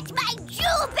 Get my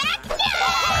jewel back now!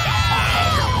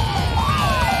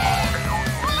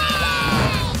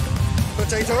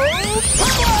 Potato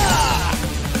power!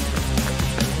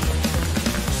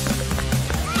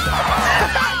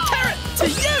 Carrot to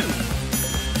you!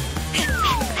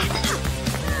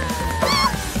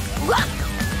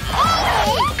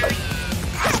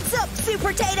 Heads up,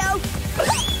 Supertato!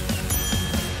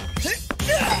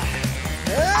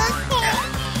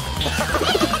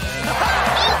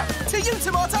 To you,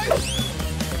 Tomato!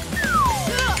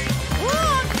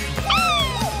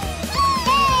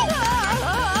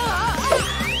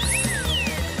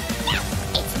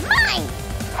 It's mine!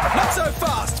 Not so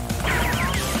fast!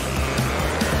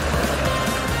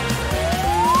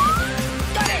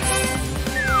 Got it!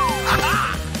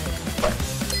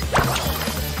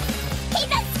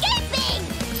 He's escaping!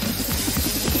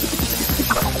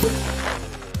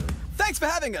 Thanks for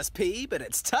having us, P, but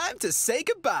it's time to say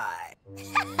goodbye.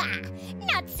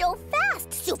 Not so fast,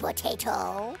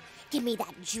 Supertato. Give me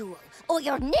that jewel, or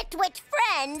your nitwit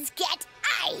friends get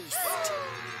iced.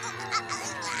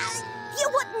 You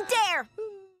wouldn't dare!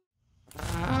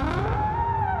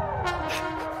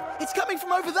 It's coming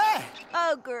from over there.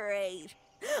 Oh, great.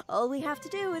 All we have to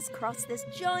do is cross this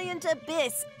giant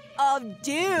abyss of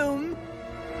doom.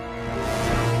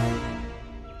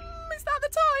 Is that the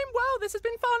time? Well, this has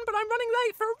been fun, but I'm running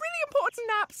late for a really important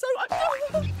nap, so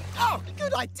Oh,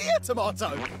 good idea, Tomato.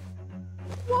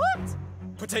 What?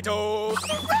 Potato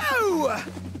throw!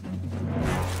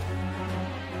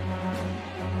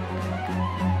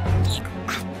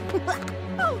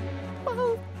 Oh,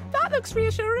 well, that looks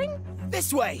reassuring.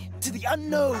 This way, to the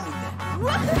unknown.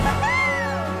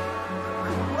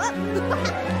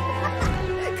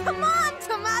 Come on,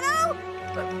 Tomato!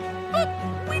 But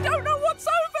we don't know what's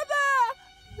over there.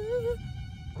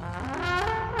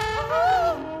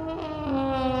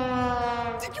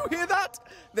 Did you hear that?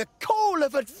 The call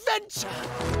of adventure.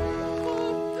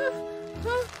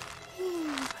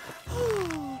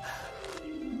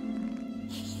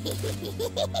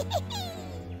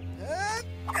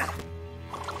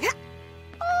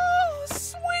 Oh,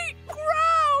 sweet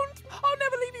ground! I'll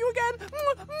never leave you again.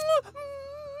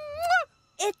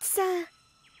 It's,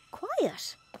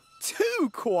 quiet. Too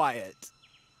quiet.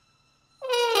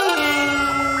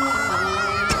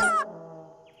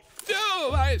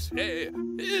 Oh, I say,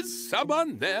 is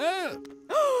someone there?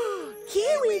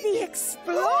 Huey the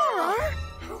Explorer?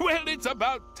 Well, it's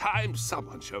about time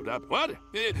someone showed up. What?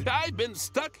 I've been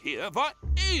stuck here for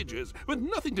ages with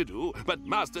nothing to do but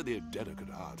master the delicate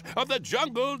art of the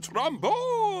jungle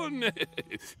trombone. Do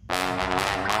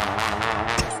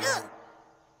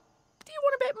you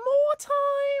want a bit more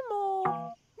time,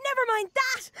 or...? Never mind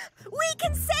that! We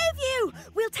can save you!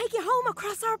 We'll take you home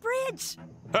across our bridge.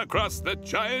 Across the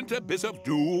giant abyss of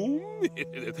doom?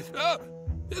 Oh,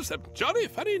 there's some jolly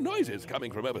funny noises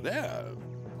coming from over there.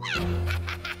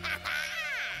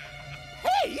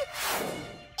 Hey!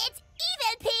 It's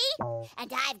Evil Pea,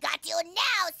 and I've got you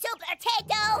now,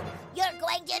 Supertato. You're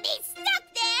going to be stuck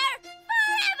there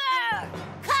forever.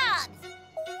 Cogs,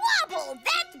 wobble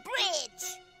that bridge.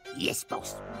 Yes,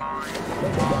 boss.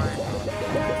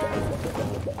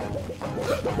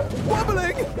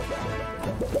 Wobbling!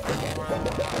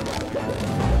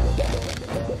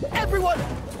 Everyone!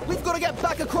 We've got to get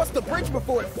back across the bridge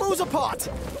before it falls apart!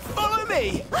 Follow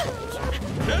me!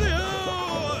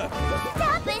 Hello!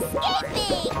 Stop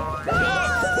escaping!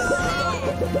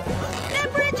 The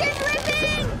bridge is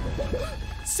ripping!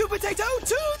 Supertato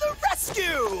to the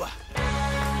rescue!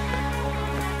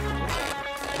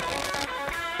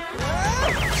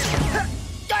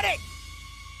 Got it!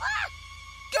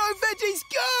 Go, veggies,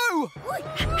 go!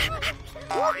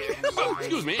 Oh,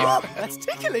 excuse me. Oh, that's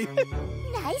tickly.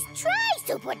 Nice try,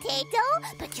 Supertato,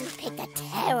 but you picked a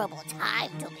terrible time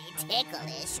to be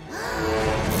ticklish.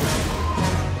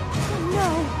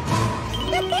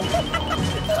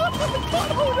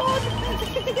 Hold on!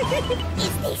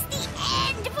 Is this the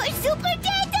end for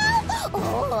Supertato?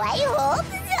 Oh, I hope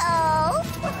so.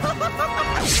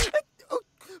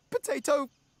 Potato,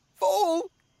 fall!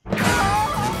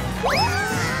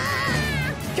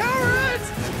 Carrot!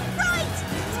 Right!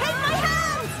 Take my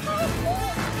hand!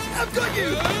 I've got you!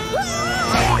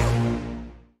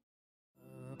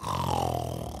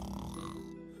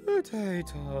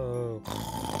 Potato.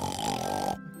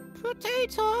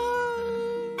 Potato.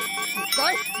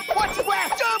 Right? What? Where?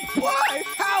 Jump! Why?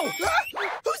 How?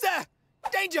 Who's there?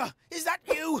 Danger! Is that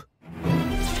you?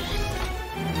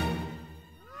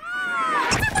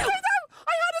 Supertato!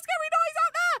 I heard a scary noise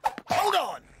out there! Hold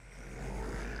on!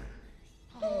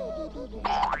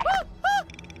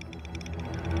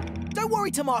 Don't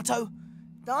worry, Tomato.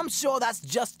 I'm sure that's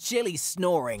just Chili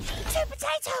snoring.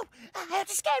 Supertato, I heard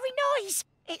a scary noise.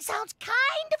 It sounds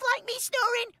kind of like me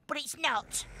snoring, but it's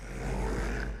not.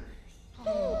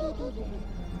 Oh,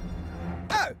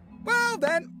 well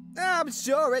then, I'm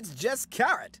sure it's just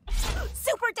Carrot.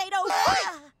 Supertato!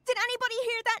 Did anybody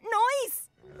hear that noise?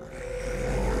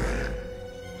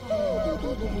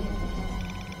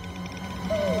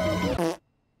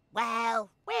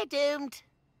 Well, we're doomed.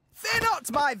 Fear not,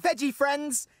 my veggie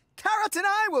friends. Carrot and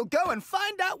I will go and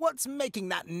find out what's making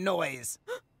that noise.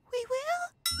 We will?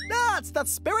 That's the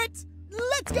spirit.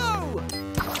 Let's go!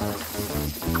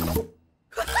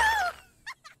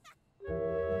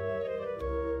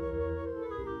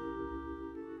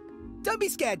 Don't be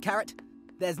scared, Carrot.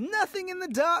 There's nothing in the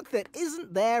dark that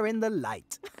isn't there in the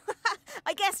light.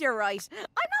 I guess you're right. I'm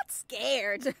not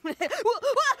scared.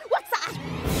 What's that?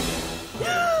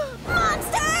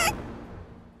 Monster!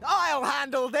 I'll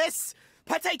handle this.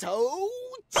 Potato,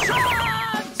 charge!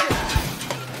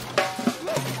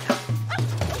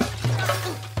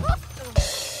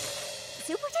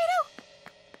 Supertato?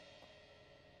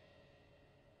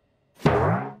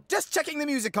 Just checking the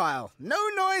music aisle. No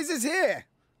noises here.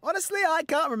 Honestly, I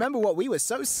can't remember what we were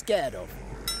so scared of.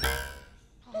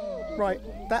 Right,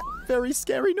 that very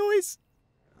scary noise.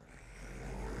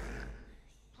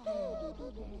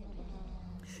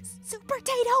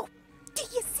 Supertato, do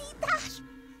you see that?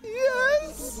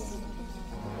 Yes!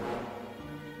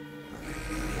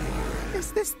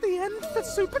 Is this the end for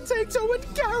Supertato and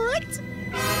Carrot?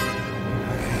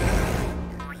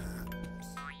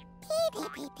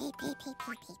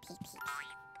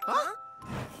 Huh?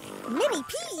 Mini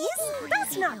peas?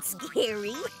 That's not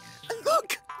scary.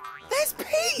 Look! There's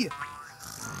Pea!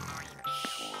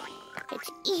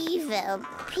 It's Evil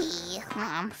Pea.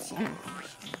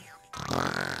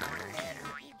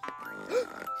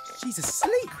 She's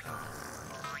asleep.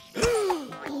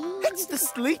 It's the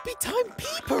Sleepy Time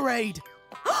Pea Parade.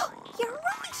 You're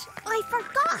right. I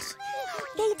forgot.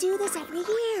 They do this every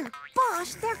year,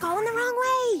 but they're going the wrong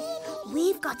way.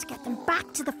 We've got to get them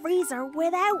back to the freezer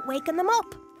without waking them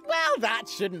up. Well, that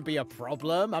shouldn't be a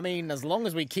problem. I mean, as long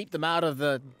as we keep them out of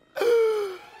the...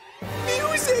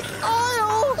 Music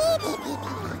aisle!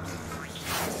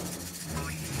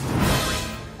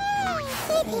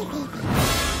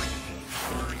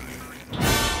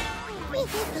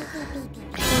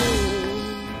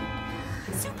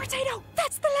 Supertato,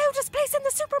 that's the loudest place in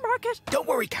the supermarket. Don't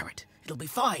worry, Carrot. It'll be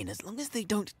fine as long as they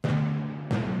don't...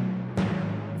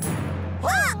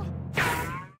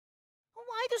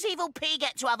 Why does Evil Pea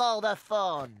get to have all the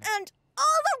fun? And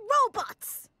all the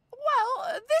robots.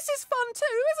 Well, this is fun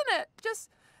too, isn't it? Just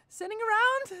sitting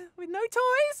around with no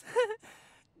toys,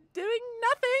 doing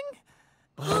nothing.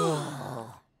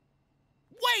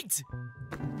 Wait!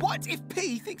 What if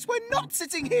Pea thinks we're not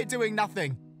sitting here doing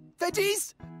nothing?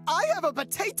 Veggies, I have a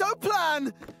potato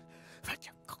plan!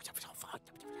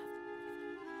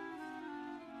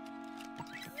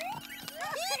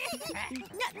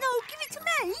 No, give it to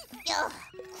me.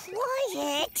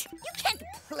 Quiet! You can't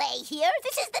play here.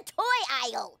 This is the toy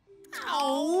aisle.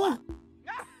 Oh.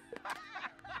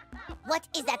 What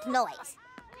is that noise?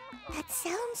 That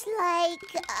sounds like,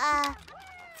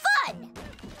 fun!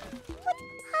 But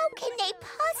how can they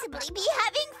possibly be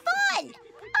having fun?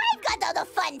 I've got all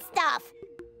the fun stuff!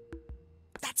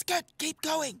 That's good. Keep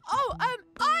going. Oh, I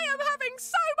am having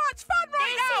so much fun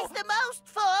right now! This is the most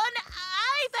fun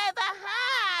I've ever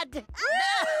had!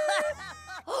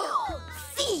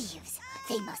 Thieves!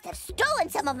 They must have stolen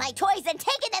some of my toys and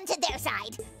taken them to their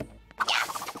side.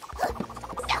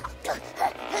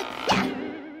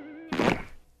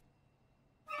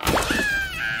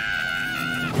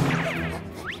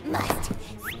 Must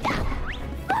stop.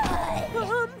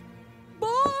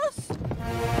 Boss?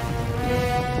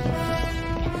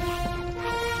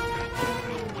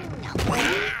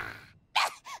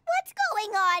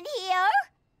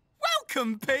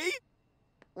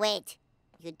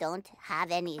 You don't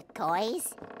have any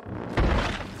toys?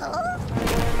 Huh?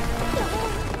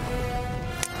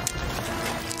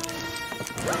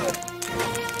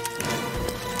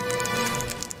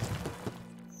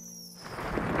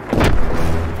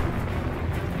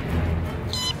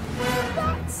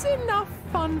 That's enough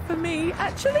fun for me,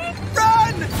 actually.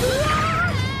 Run!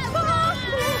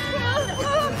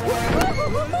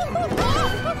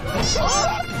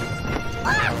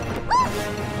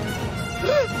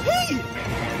 Hey!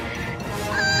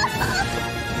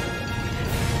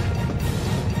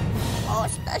 Oh,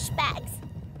 slush bags.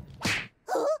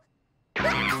 Huh?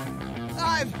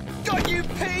 I've got you,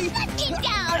 Pea! Let me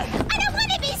down! I don't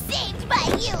want to be saved by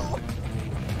you!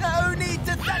 No need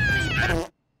to thank me!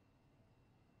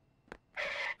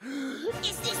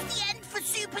 Is this the end for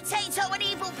Supertato and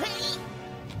Evil Pea?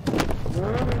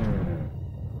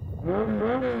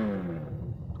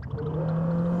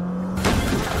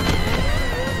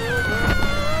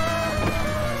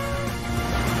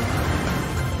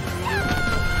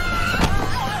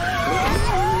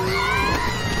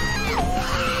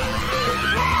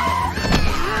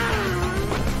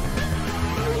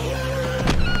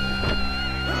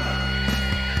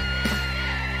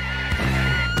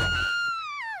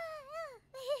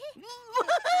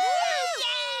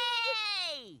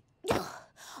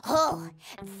 Oh,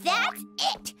 that's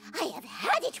it! I have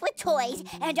had it with toys,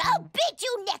 and I'll beat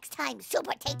you next time,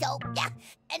 Supertato!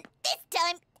 And this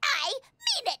time, I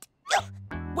mean it!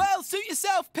 Well, suit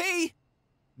yourself, Pea!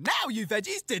 Now, you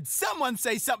veggies, did someone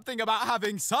say something about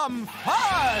having some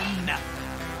fun?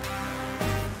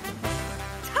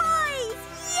 Toys!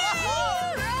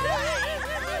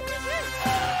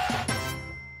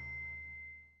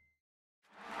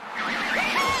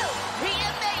 The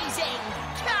amazing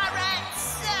Carrot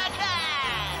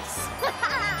Circus!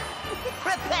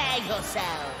 Prepare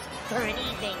yourselves for an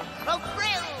evening of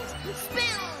thrills,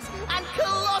 spills, and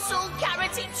colossal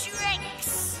carroty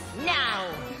tricks! Now,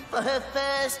 for her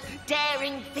first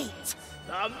daring feat,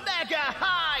 the Mega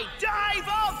High Dive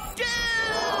of Doom!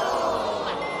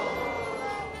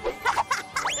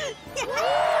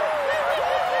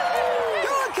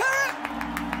 Go on, Carrot!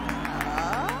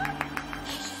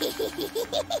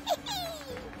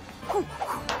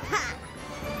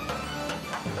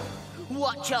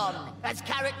 Watch on as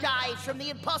Carrot dives from the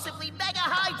impossibly mega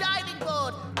high diving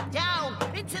board down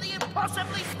into the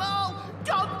impossibly small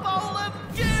dog bowl of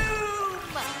doom!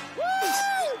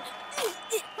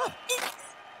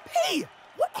 Pea!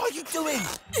 What are you doing?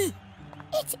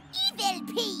 It's Evil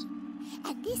Pea!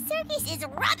 And this circus is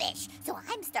rubbish, so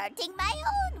I'm starting my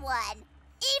own one.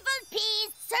 Evil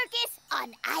Pea's Circus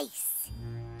on Ice.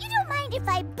 You don't mind if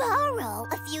I borrow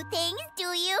a few things,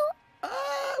 do you?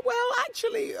 Well,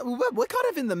 actually, we're kind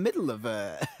of in the middle of,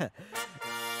 The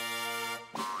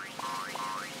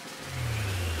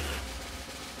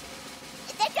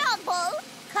dog bowl,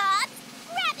 caught,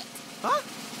 rabbit. Huh?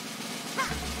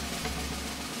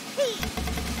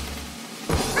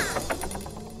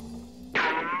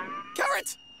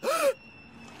 Carrot!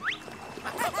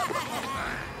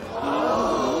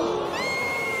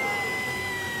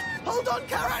 Hold on,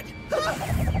 Carrot!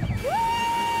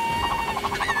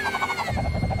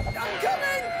 I'm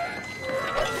coming!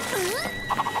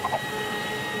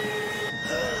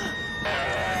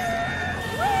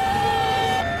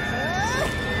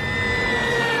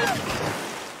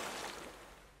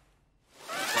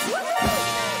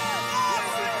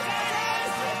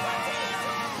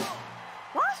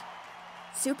 What?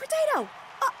 Supertato?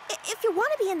 If you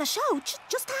want to be in the show,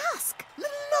 just ask. No,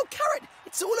 Carrot!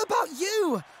 It's all about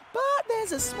you! But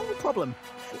there's a small problem.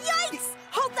 Yikes!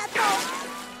 Hold that thought!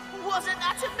 Wasn't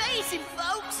that amazing,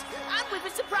 folks? And with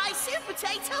a surprise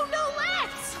Supertato, no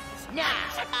less! Now,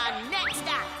 our next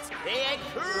act, the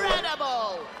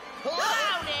incredible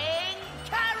Clowning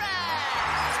Carrot!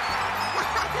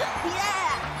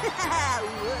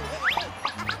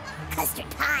 Custard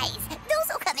pies, those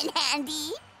will come in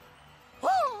handy.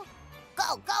 Oh,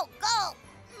 go, go, go!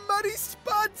 Muddy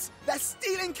Spuds! They're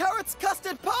stealing Carrot's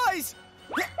custard pies!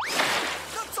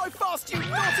 Not so fast, you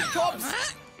naughty cops!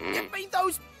 Give me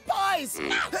those pies!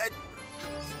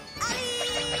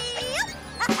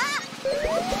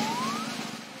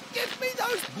 Give me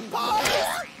those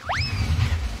pies!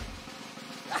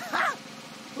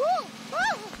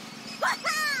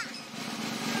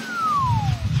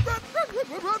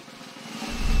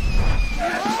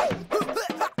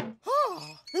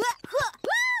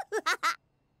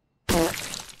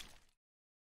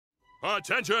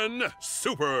 Attention,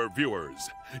 super viewers!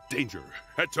 Danger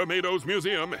at Tomatoes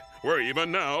Museum, where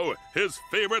even now his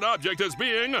favorite object is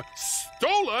being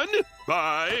stolen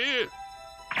by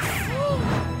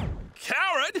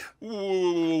Carrot?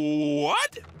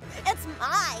 What? It's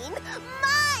mine!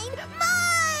 Mine!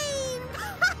 Mine!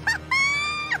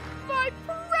 My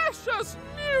precious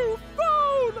new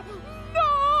phone! No!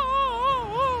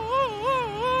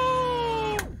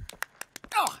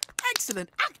 Oh,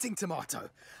 excellent acting, Tomato.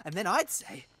 And then I'd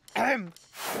say,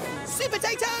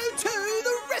 Supertato to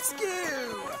the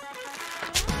rescue!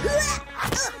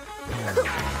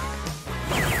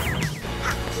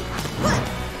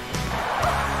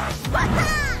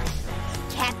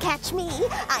 Can't catch me.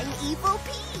 I'm Evil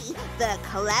Pea, the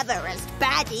cleverest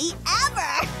baddie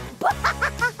ever.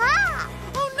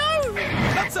 Oh no!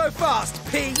 Not so fast,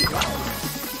 Pea!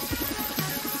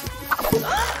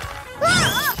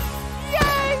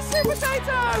 Yay,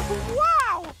 Supertato!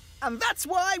 Wow! And that's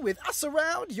why, with us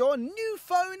around, your new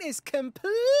phone is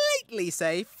completely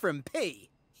safe from Pea.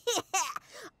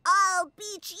 I'll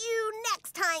beat you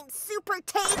next time,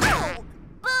 Supertato.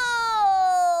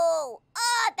 Boo!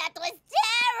 Oh, that was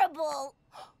terrible!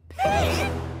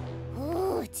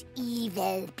 Oh, it's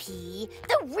Evil Pea,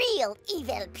 the real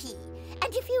Evil Pea.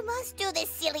 And if you must do this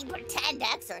silly pretend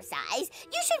exercise,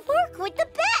 you should work with the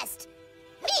best.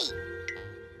 Me.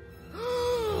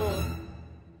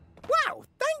 Wow,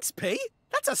 thanks, Pea.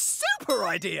 That's a super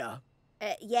idea.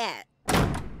 Yeah.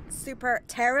 Super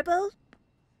terrible?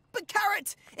 But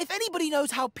Carrot, if anybody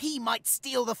knows how Pea might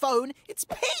steal the phone, it's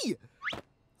Pea!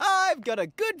 I've got a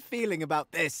good feeling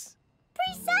about this.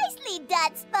 Precisely,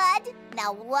 Dad Spud.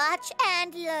 Now watch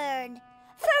and learn.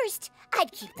 First,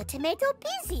 I'd keep the tomato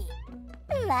busy.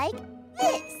 Like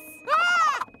this.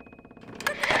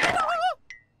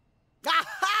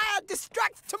 Aha!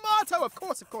 Distract Tomato! Of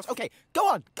course. Okay, go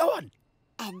on.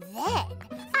 And then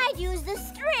I'd use the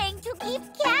string to keep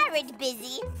Carrot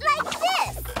busy, like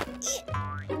this.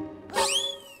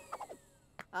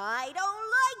 I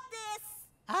don't like this.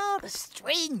 Ah, the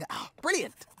string. Oh,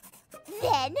 brilliant.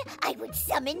 Then I would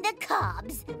summon the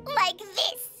cobs, like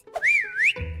this.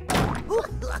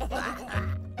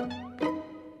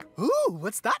 Ooh,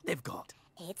 what's that they've got?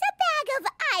 It's a bag of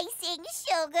icing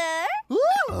sugar.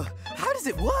 Ooh, how does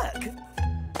it work?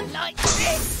 Like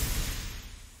this!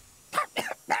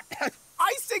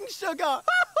 Icing sugar!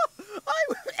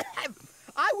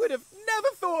 I would have never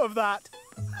thought of that.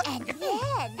 And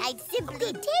then I'd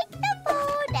simply take the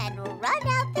phone and run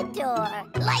out the door,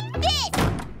 like this.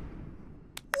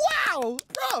 Wow!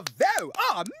 Bravo!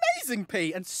 Oh, amazing,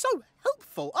 Pea, and so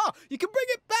helpful. Oh, you can bring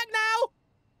it back now.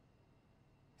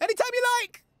 Anytime you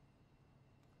like.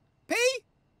 Pea?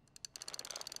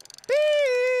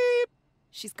 Beep!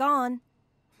 She's gone.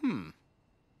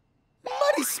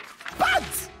 Muddy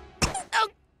Spuds! Oh,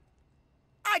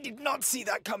 I did not see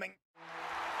that coming.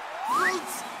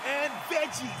 Fruits and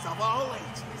veggies of all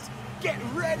ages, get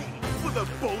ready for the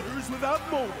boaters without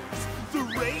motors, the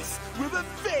race with a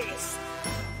face.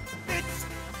 It's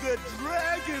the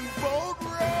Dragon Boat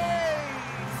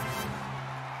Race!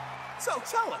 So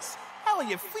tell us, how are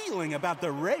you feeling about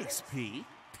the race, Pea?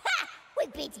 Ha!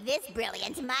 With beats this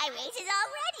brilliant, my race is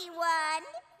already won.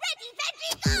 Ready,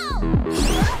 veggie,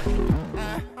 go!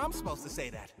 I'm supposed to say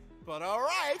that, but all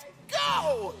right,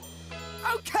 go!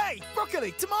 Okay,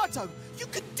 Broccoli, Tomato, you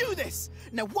can do this!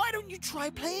 Now why don't you try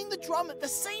playing the drum at the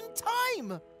same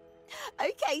time?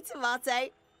 Okay, Tomato.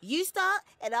 You start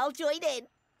and I'll join in.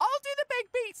 I'll do the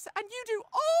big beats and you do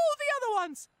all the other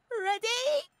ones.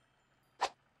 Ready?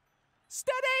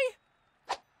 Steady.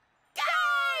 Go!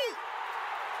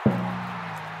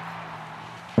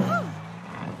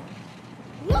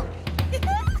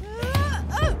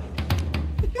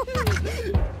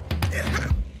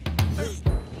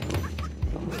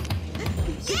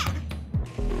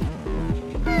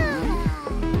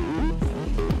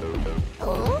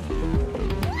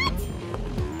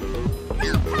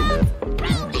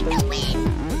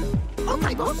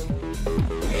 Okay, boss.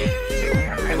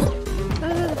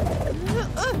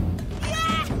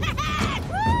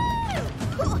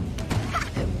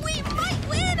 We might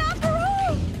win after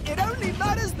all! It only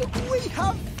matters that we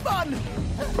have fun.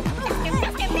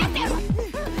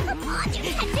 Come on,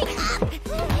 you're catching up!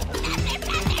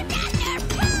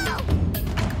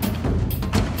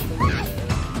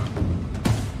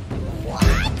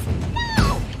 What?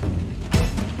 No!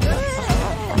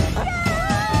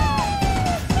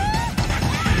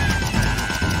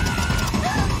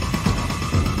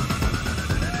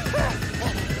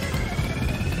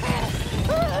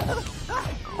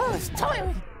 Oh, it's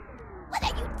tiring. What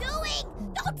are you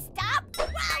doing? Don't stop! Row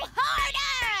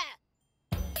harder!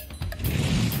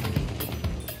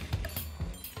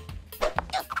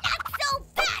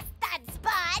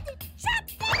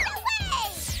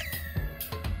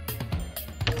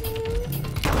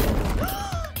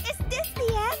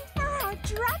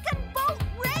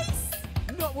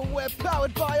 when we're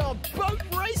powered by our boat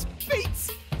race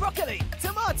beats. Broccoli,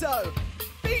 tomato,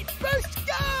 beat boost,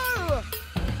 go!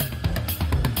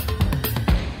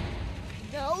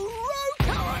 Now row,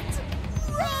 carrot,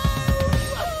 row!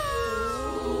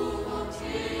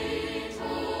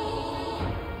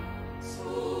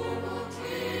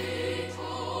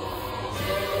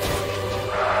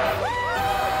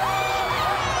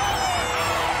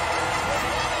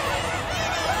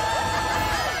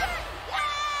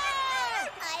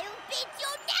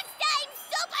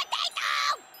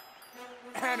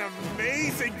 An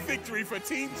amazing victory for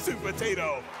Team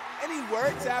Supertato. Any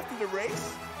words after the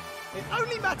race? It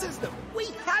only matters that we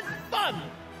had fun!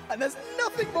 And there's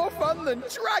nothing more fun than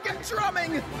dragon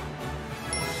drumming!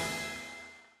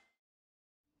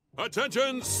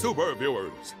 Attention, super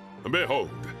viewers. Behold,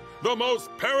 the most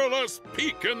perilous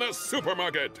peak in the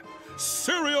supermarket,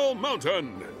 Cereal Mountain,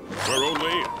 where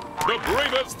only the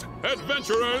bravest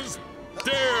adventurers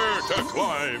dare to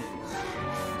climb.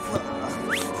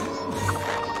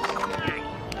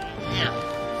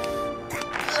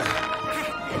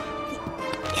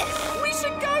 We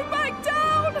should go back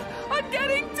down! I'm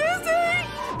getting dizzy!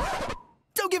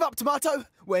 Don't give up, Tomato.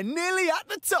 We're nearly at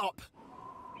the top.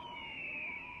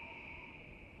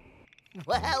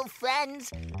 Well,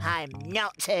 friends, I'm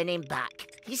not turning back.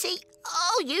 You see,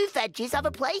 all you veggies have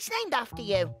a place named after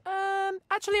you.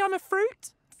 Actually, I'm a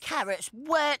fruit. Carrot's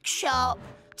workshop,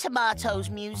 Tomato's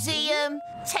museum,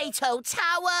 Tato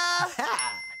Tower.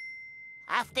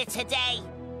 After today,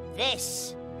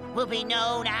 this will be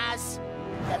known as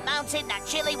the mountain that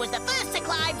Chili was the first to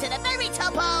climb to the very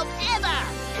top of ever.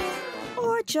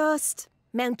 Or just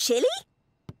Mount Chili?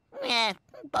 Yeah,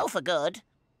 both are good.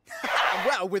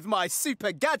 Well, with my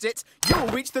super gadget, you'll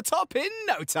reach the top in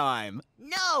no time.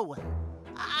 No,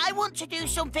 I want to do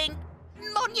something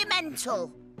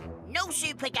monumental. No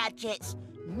super gadgets,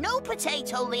 no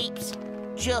potato leaps,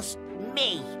 just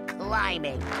me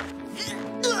climbing.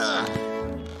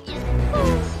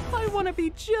 I want to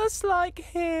be just like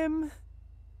him.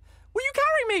 Will you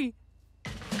carry me?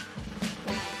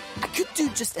 I could do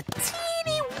just a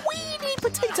teeny weeny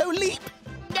potato leap.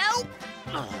 No.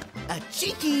 A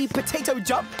cheeky potato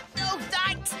jump. No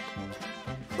thanks.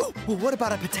 Ooh, well, what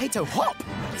about a potato hop?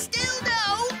 Still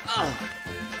no.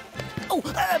 Oh,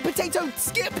 a potato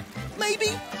skip,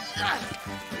 maybe?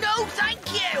 No, thank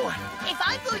you. If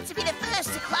I'm going to be the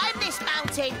first to climb this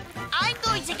mountain, I'm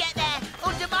going to get there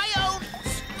under my own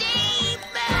steam.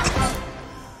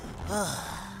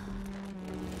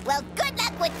 Well, good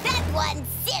luck with that one,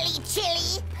 silly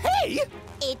Chili. Hey!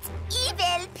 It's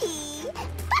Evil Pea.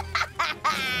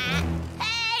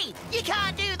 Hey, you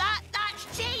can't do that. That's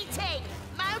cheating.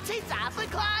 Mountains are for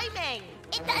climbing.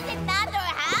 It doesn't matter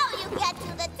how you get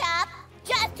to the top,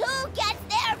 just who gets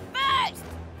there first,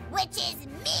 which is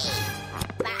me.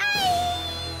 Bye!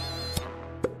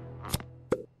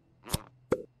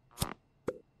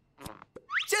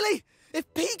 Chili,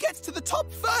 if P gets to the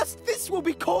top first, this will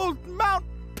be called Mount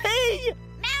P!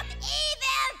 Mount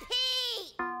Evil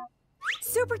Pea!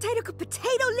 Supertato could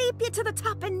potato leap you to the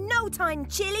top in no time,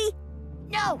 Chili.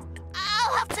 No,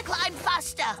 I'll have to climb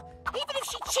faster, even if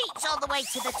she cheats all the way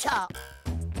to the top.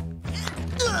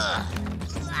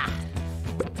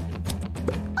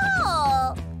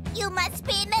 Oh, you must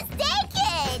be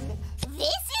mistaken.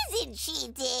 This isn't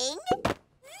cheating.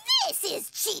 This is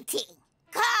cheating.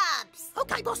 Cubs!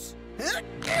 Okay, boss.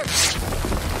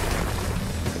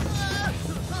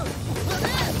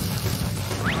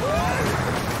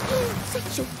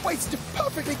 Such a waste of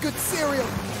perfectly good cereal.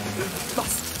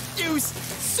 Must use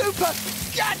super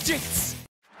gadgets!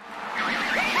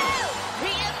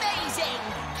 The amazing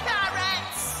Carrot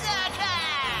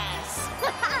Circus!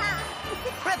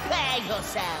 Prepare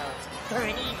yourselves for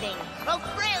an evening of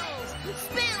thrills,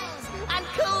 spills, and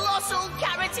colossal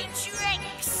carroty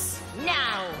tricks.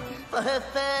 Now, for her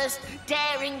first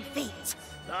daring feat,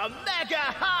 the Mega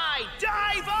High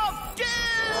Dive of Doom!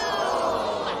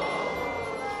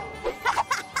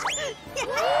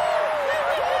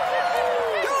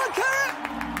 Go on, Carrot!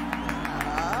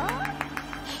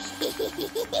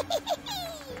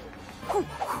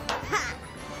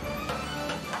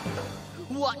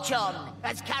 Watch on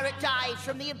as Carrot dives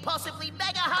from the impossibly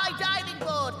mega high diving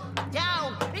board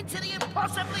down into the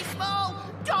impossibly small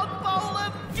dog bowl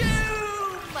of doom!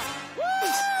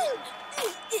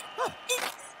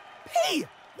 P!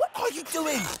 What are you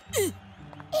doing?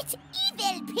 It's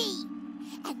Evil Pea.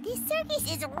 And this circus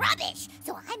is rubbish,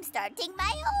 so I'm starting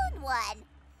my own one.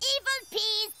 Evil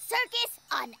Pea's Circus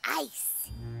on Ice.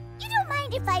 You don't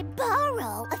mind if I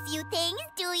borrow a few things,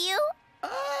 do you?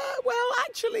 Well,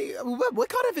 actually, we're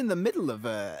kind of in the middle of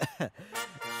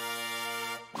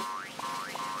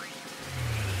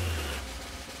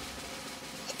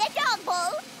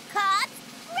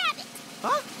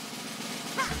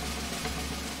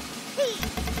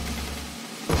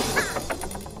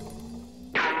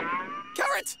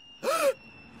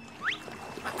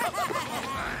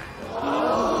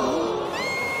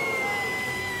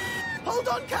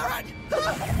on, Carrot!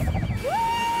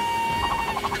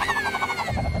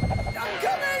 I'm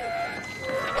coming!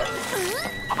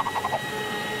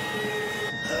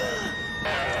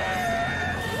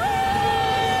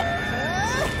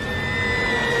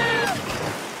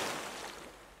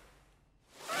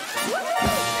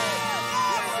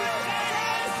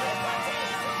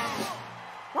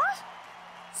 What?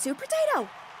 Supertato?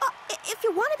 If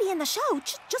you want to be in the show,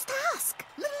 just ask.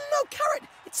 No, Carrot.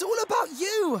 It's all about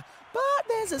you. But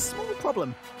there's a small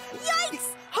problem.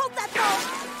 Yikes! Hold that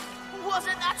thought!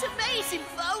 Wasn't that amazing,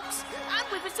 folks? And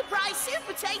with a surprise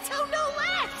Supertato, no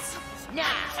less!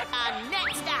 Now, our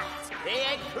next act,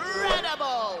 the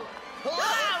incredible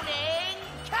Clowning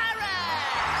Carrot!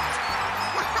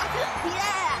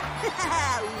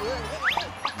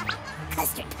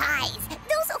 Custard pies.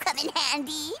 Those will come in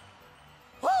handy.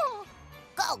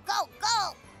 Go, go,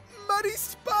 go. Muddy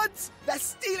Spuds! They're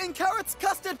stealing Carrot's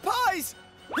custard pies!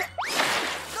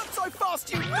 Not so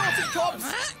fast, you naughty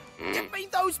cops! Give me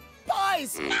those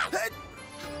pies!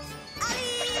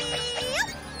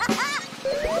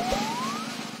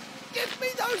 Give me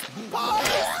those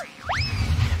pies!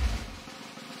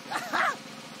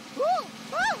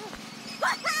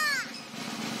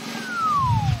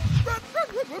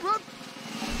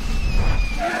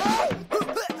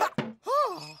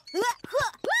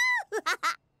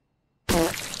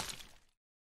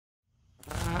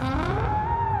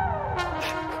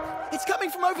 It's coming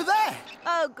from over there!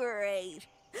 Oh, great.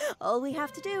 All we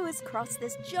have to do is cross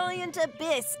this giant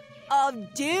abyss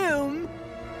of doom.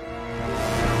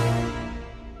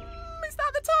 Is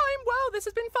that the time? Well, this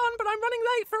has been fun, but I'm running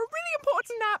late for a really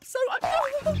important nap, so I'm...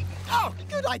 Oh,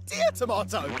 good idea,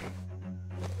 Tomato!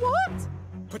 What?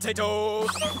 Potatoes!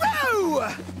 Throw!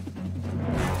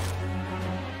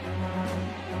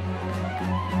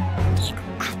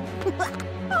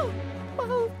 Oh,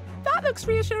 well, that looks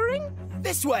reassuring.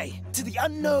 This way, to the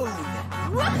unknown!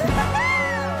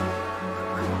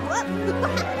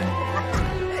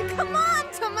 Come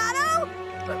on, Tomato!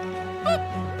 But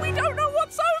we don't know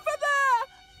what's over there!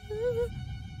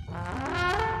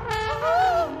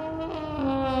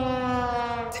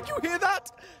 Did you hear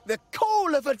that? The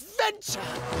call of adventure!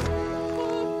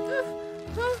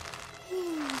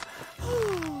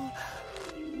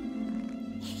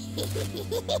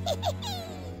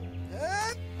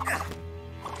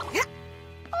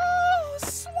 Oh,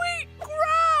 sweet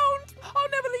ground! I'll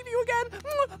never leave you again.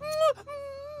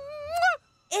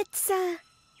 It's,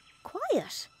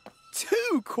 quiet.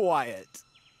 Too quiet.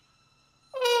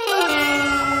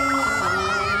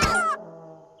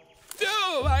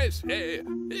 Oh, I say,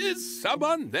 is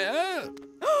someone there?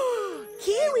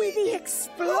 Kiwi the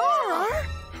Explorer?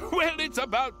 Well, it's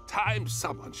about time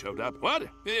someone showed up. What?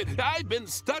 I've been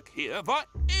stuck here for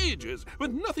ages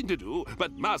with nothing to do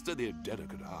but master the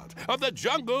delicate art of the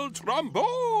jungle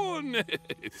trombone. Do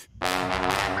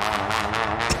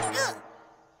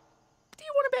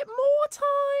you want a bit more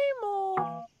time, or...?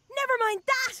 Never mind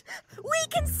that! We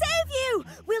can save you!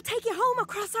 We'll take you home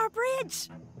across our bridge.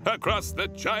 Across the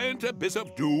giant abyss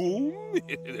of doom?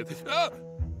 Oh,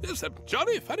 there's some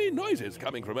jolly funny noises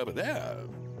coming from over there.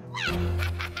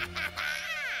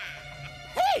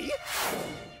 Hey!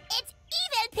 It's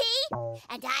Evil Pea!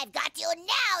 And I've got you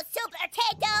now,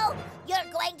 Supertato! You're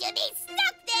going to be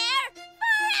stuck there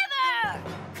forever!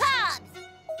 Cubs,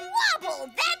 wobble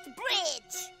that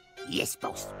bridge! Yes,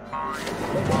 boss.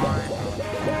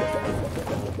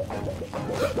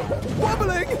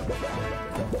 Wobbling!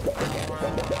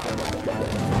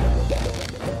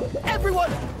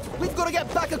 Everyone! We've got to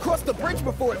get back across the bridge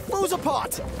before it falls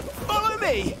apart! Follow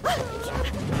me!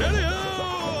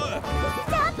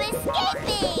 Stop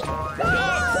escaping!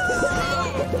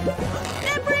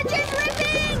 The bridge is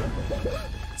ripping!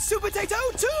 Supertato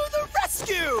to the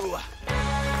rescue!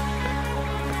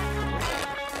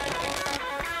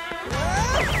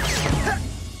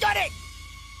 Got it!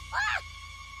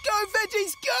 Go,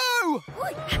 veggies, go!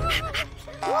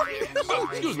 Oh,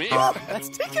 excuse me. That's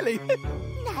tickly.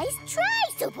 Nice try,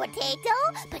 Supertato,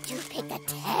 but you picked a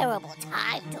terrible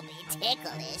time to be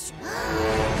ticklish.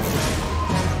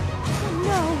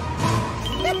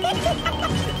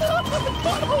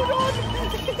 Hold on!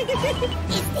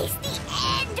 Is this the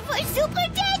end for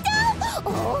Supertato?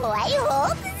 Oh, I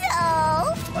hope so.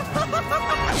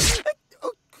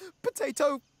 Oh, Potato,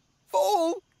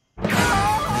 fall!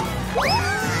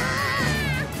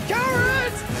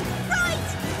 Carrot! Right!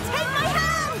 Take my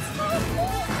hand!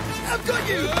 I've got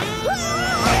you!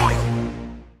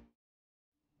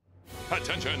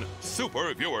 Attention,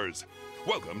 super viewers.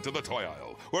 Welcome to the toy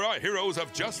aisle, where our heroes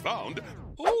have just found,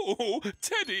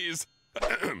 teddies.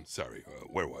 Sorry,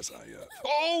 where was I?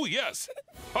 Oh, yes!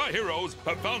 Our heroes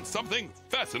have found something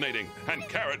fascinating, and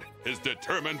Carrot is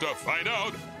determined to find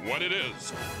out what it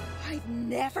is. I've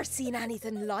never seen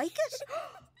anything like it.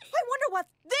 I wonder what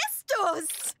this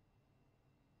does.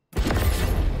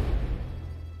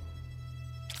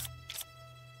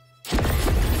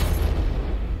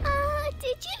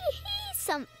 Did you hear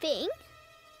something?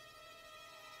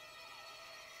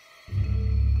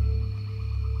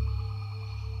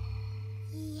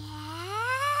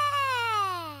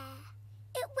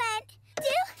 It went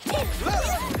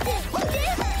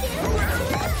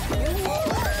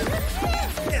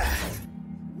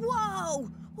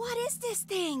Whoa! What is this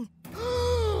thing?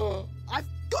 I've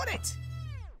got it!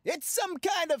 It's some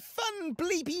kind of fun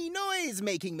bleepy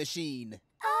noise-making machine.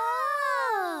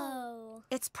 Oh!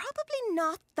 It's probably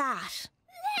not that.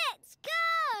 Let's go!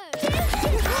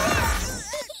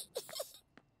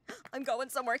 I'm going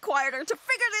somewhere quieter to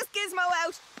figure this gizmo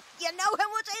out. You know how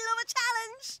much I love a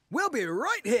challenge. We'll be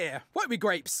right here, won't we,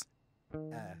 Grapes?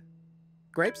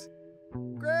 Grapes?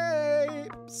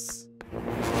 Grapes!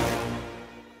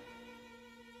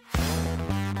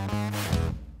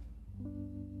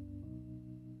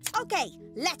 Okay,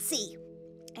 let's see.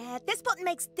 This button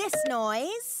makes this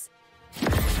noise.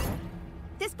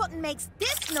 This button makes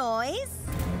this noise.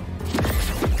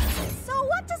 So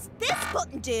what does this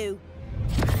button do?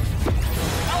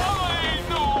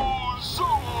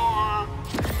 Dinosaur!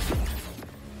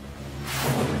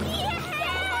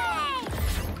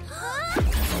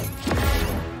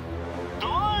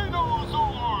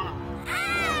 Dinosaur!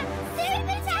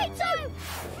 Supertato!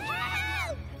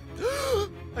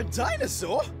 A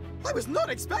dinosaur? I was not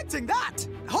expecting that!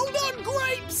 Hold on,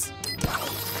 Grapes!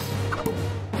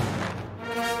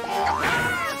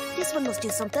 This one must do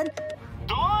something.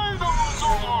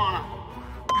 Dinosaur!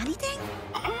 Anything?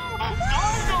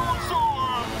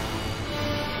 Dinosaur!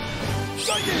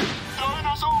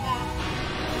 Dinosaur!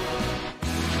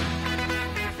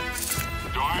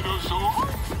 Dinosaur?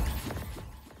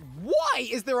 Why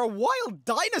is there a wild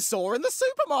dinosaur in the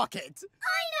supermarket?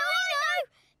 I know!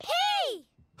 Pea!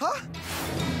 Huh?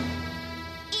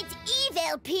 It's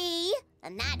Evil Pea,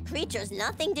 and that creature's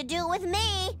nothing to do with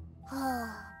me.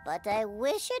 But I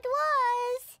wish it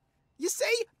was. You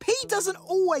see, P doesn't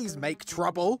always make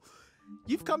trouble.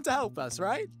 You've come to help us,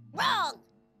 right? Wrong!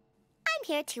 I'm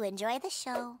here to enjoy the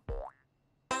show.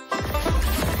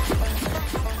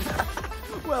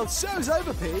 Well, show's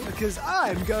over, P, because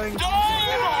I'm going to...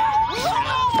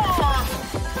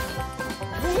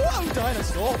 Whoa,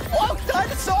 dinosaur! Whoa,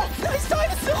 dinosaur! There's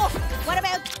dinosaur! What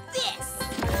about this?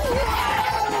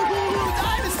 Whoa,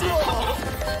 dinosaur!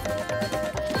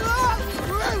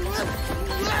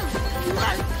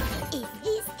 Is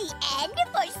this the end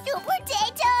for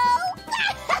Supertato?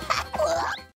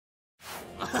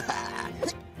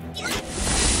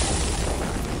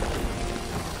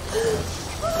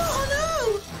 Oh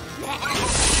no!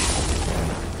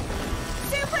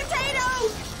 Supertato!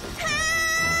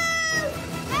 Help!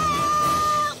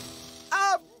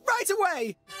 Help! Right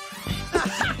away!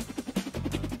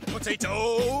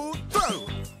 Potato throw!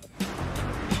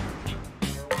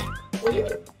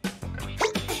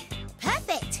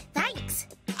 Perfect, thanks.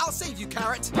 I'll save you,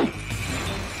 Carrot.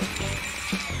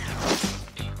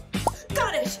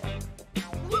 Got it!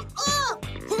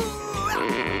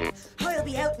 I'll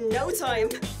be out in no time.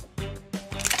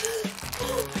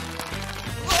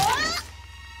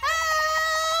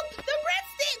 Help! The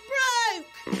breadstick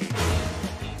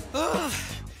broke!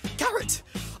 Carrot!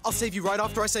 I'll save you right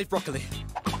after I save Broccoli.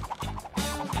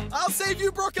 I'll save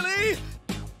you, Broccoli!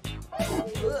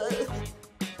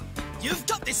 You've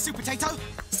got this, Supertato!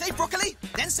 Save Broccoli,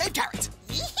 then save Carrot.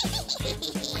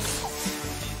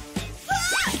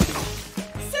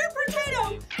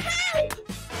 Supertato, help!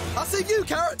 I'll save you,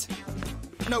 Carrot!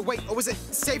 No, wait, or was it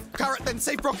save Carrot, then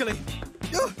save Broccoli?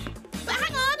 Ugh. But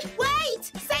hang on, wait!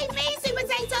 Save me,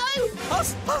 Supertato!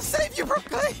 I'll save you,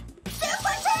 Broccoli!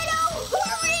 Supertato,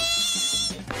 hurry!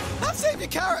 I'll save you,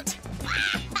 Carrot!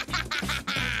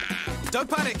 Don't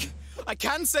panic. I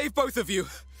can save both of you.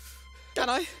 Can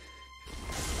I?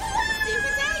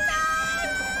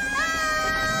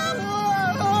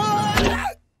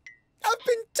 I've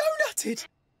been donutted!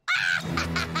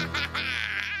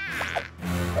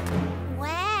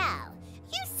 Wow,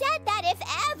 you said that if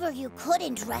ever you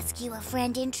couldn't rescue a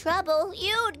friend in trouble,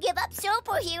 you'd give up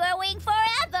superheroing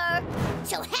forever.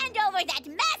 So hand over that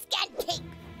mask and cape.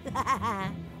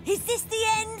 Is this the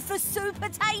end for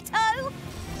Supertato?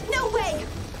 No way!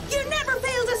 You never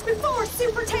failed us before,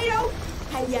 Supertato!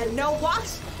 And you know what?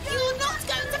 You're not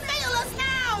going to fail us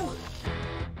now!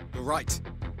 You're right.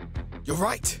 You're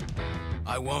right.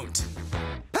 I won't.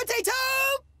 Potato!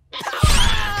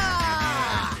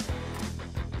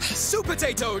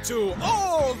 Supertato to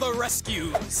all the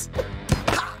rescues!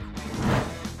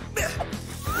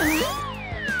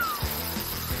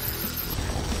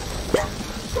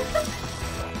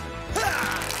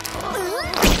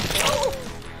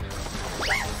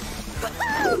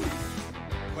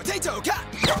 Potato cat!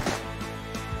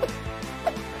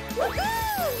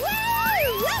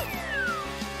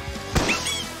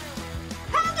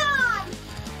 Hang on!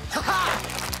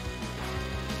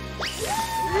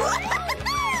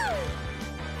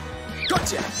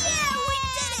 Gotcha! Yeah, we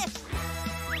did it!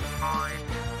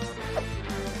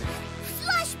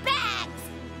 Slush bags!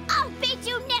 I'll beat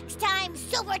you next time,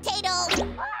 Supertato!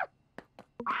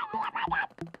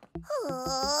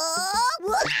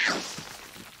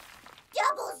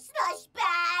 Double slush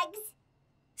bags!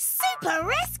 Super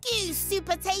rescue,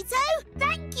 Supertato!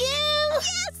 Thank you!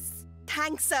 Yes!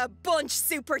 Thanks a bunch,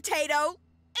 Supertato.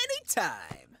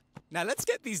 Anytime! Now let's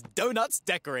get these donuts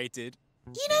decorated.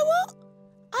 You know what?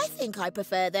 I think I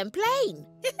prefer them plain.